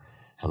more,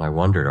 and I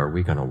wondered, are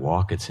we going to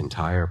walk its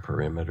entire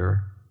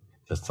perimeter?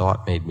 The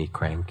thought made me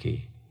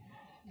cranky.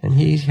 And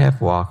he kept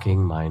walking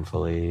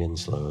mindfully and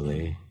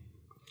slowly.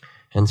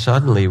 And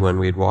suddenly, when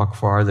we'd walked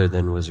farther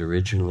than was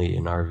originally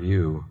in our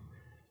view,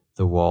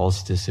 the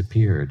walls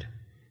disappeared.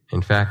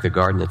 In fact, the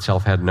garden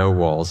itself had no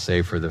walls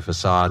save for the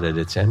facade at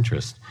its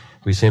entrance.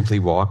 We simply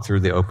walked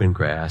through the open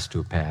grass to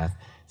a path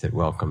that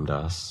welcomed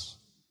us.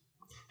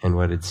 And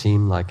what had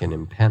seemed like an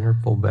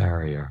impenetrable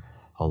barrier,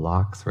 a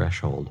locked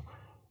threshold,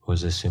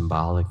 was a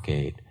symbolic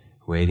gate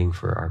waiting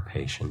for our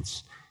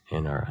patience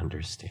and our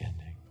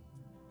understanding.